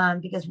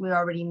 because we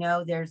already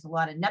know there's a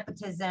lot of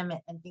nepotism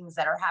and things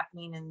that are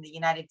happening in the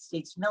United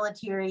States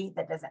military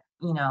that doesn't,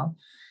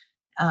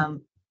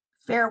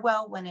 fare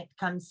well when it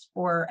comes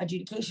for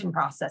adjudication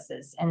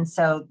processes. And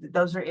so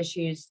those are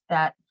issues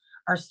that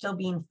are still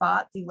being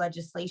fought through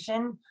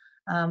legislation.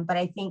 But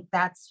I think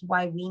that's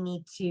why we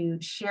need to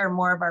share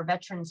more of our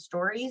veteran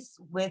stories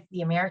with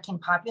the American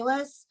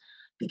populace,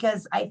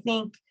 because I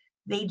think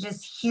they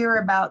just hear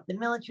about the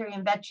military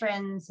and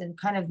veterans and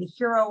kind of the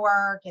hero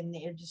arc, and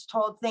they're just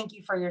told, thank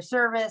you for your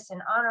service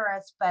and honor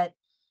us. But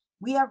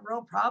we have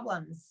real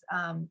problems,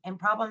 and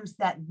problems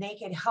that they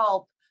could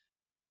help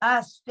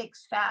us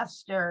fix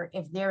faster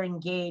if they're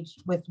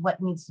engaged with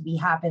what needs to be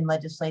happen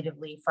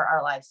legislatively for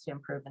our lives to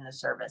improve in the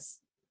service.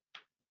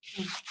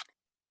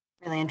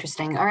 Really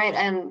interesting. All right.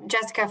 And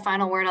Jessica,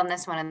 final word on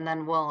this one, and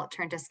then we'll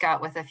turn to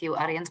Scott with a few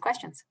audience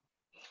questions.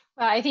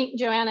 Well, I think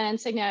Joanna and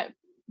Signa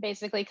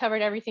basically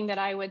covered everything that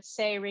I would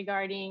say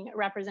regarding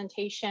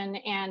representation.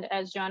 And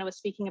as Joanna was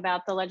speaking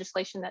about the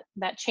legislation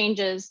that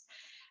changes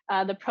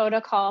the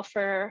protocol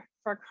for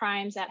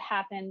crimes that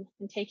happen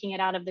and taking it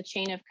out of the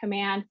chain of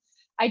command.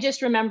 I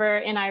just remember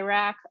in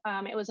Iraq,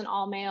 it was an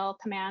all-male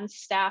command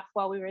staff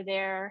while we were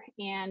there.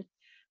 And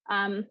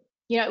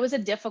it was a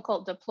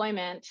difficult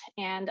deployment.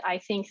 And I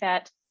think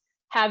that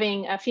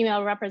having a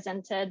female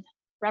represented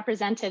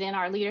in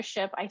our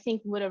leadership, I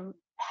think would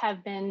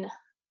have been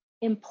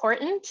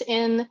important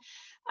in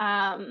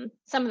some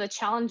of the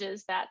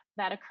challenges that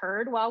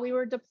occurred while we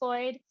were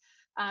deployed.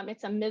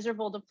 It's a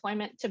miserable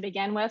deployment to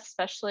begin with,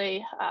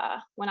 especially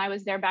when I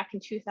was there back in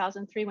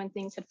 2003 when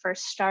things had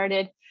first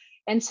started.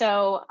 And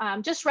so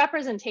just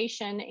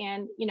representation,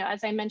 and,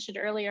 as I mentioned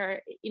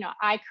earlier,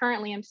 I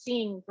currently am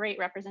seeing great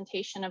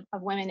representation of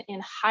women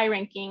in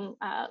high-ranking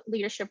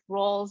leadership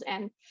roles.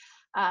 And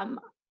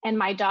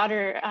my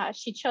daughter,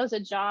 she chose a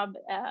job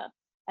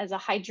as a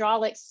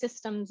hydraulic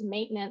systems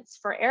maintenance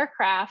for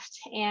aircraft,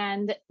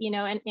 and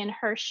in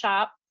her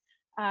shop,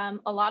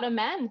 a lot of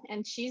men,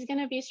 and she's going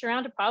to be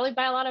surrounded probably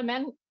by a lot of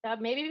men,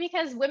 maybe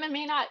because women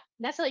may not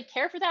necessarily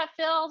care for that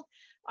field.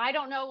 I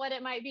don't know what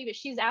it might be, but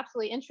she's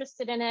absolutely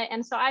interested in it.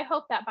 And so I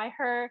hope that by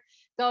her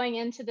going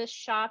into this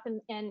shop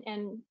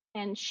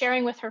and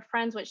sharing with her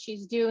friends what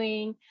she's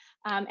doing,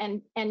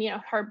 and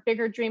her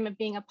bigger dream of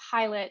being a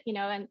pilot,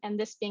 and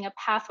this being a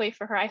pathway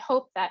for her, I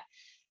hope that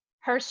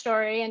her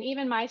story, and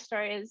even my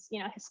story as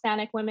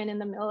Hispanic women in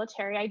the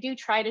military, I do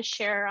try to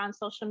share on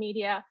social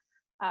media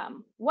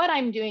what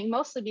I'm doing,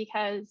 mostly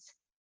because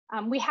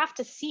we have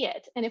to see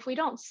it. And if we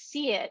don't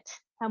see it,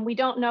 we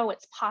don't know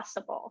what's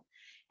possible.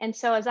 And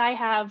so as I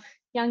have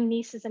young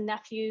nieces and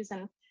nephews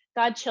and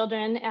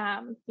godchildren,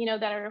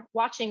 that are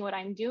watching what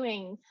I'm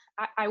doing,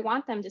 I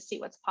want them to see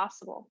what's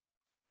possible.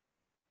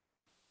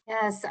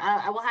 Yes,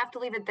 I will have to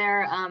leave it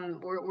there.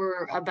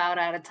 We're about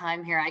out of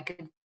time here. I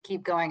could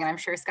keep going, and I'm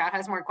sure Scott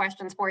has more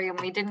questions for you. And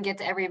we didn't get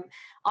to every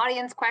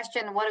audience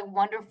question. What a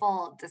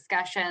wonderful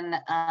discussion.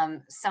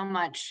 So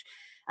much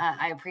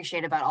I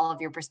appreciate about all of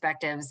your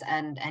perspectives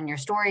and your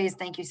stories.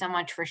 Thank you so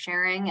much for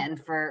sharing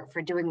and for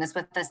doing this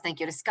with us.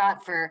 Thank you to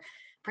Scott for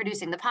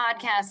producing the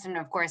podcast, and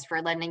of course for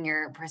lending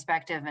your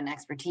perspective and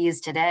expertise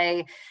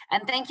today.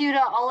 And thank you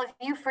to all of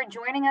you for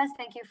joining us.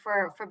 Thank you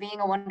for being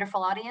a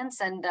wonderful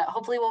audience, and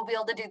hopefully we'll be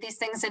able to do these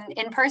things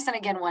in person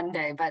again one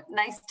day, but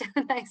nice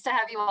to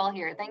have you all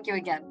here. Thank you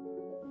again.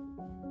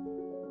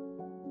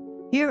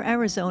 Hear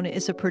Arizona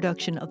is a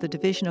production of the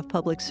Division of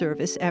Public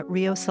Service at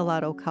Rio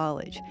Salado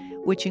College,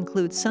 which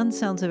includes Sun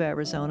Sounds of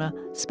Arizona,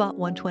 Spot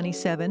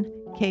 127,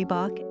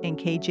 KBOC, and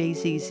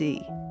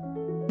KJZZ.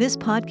 This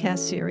podcast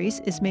series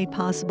is made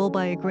possible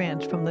by a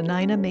grant from the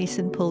Nina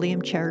Mason Pulliam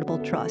Charitable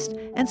Trust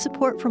and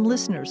support from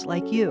listeners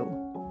like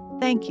you.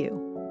 Thank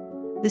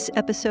you. This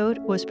episode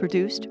was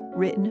produced,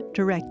 written,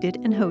 directed,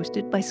 and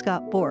hosted by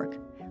Scott Bork.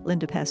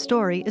 Linda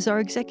Pastore is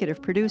our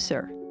executive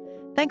producer.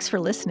 Thanks for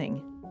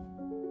listening.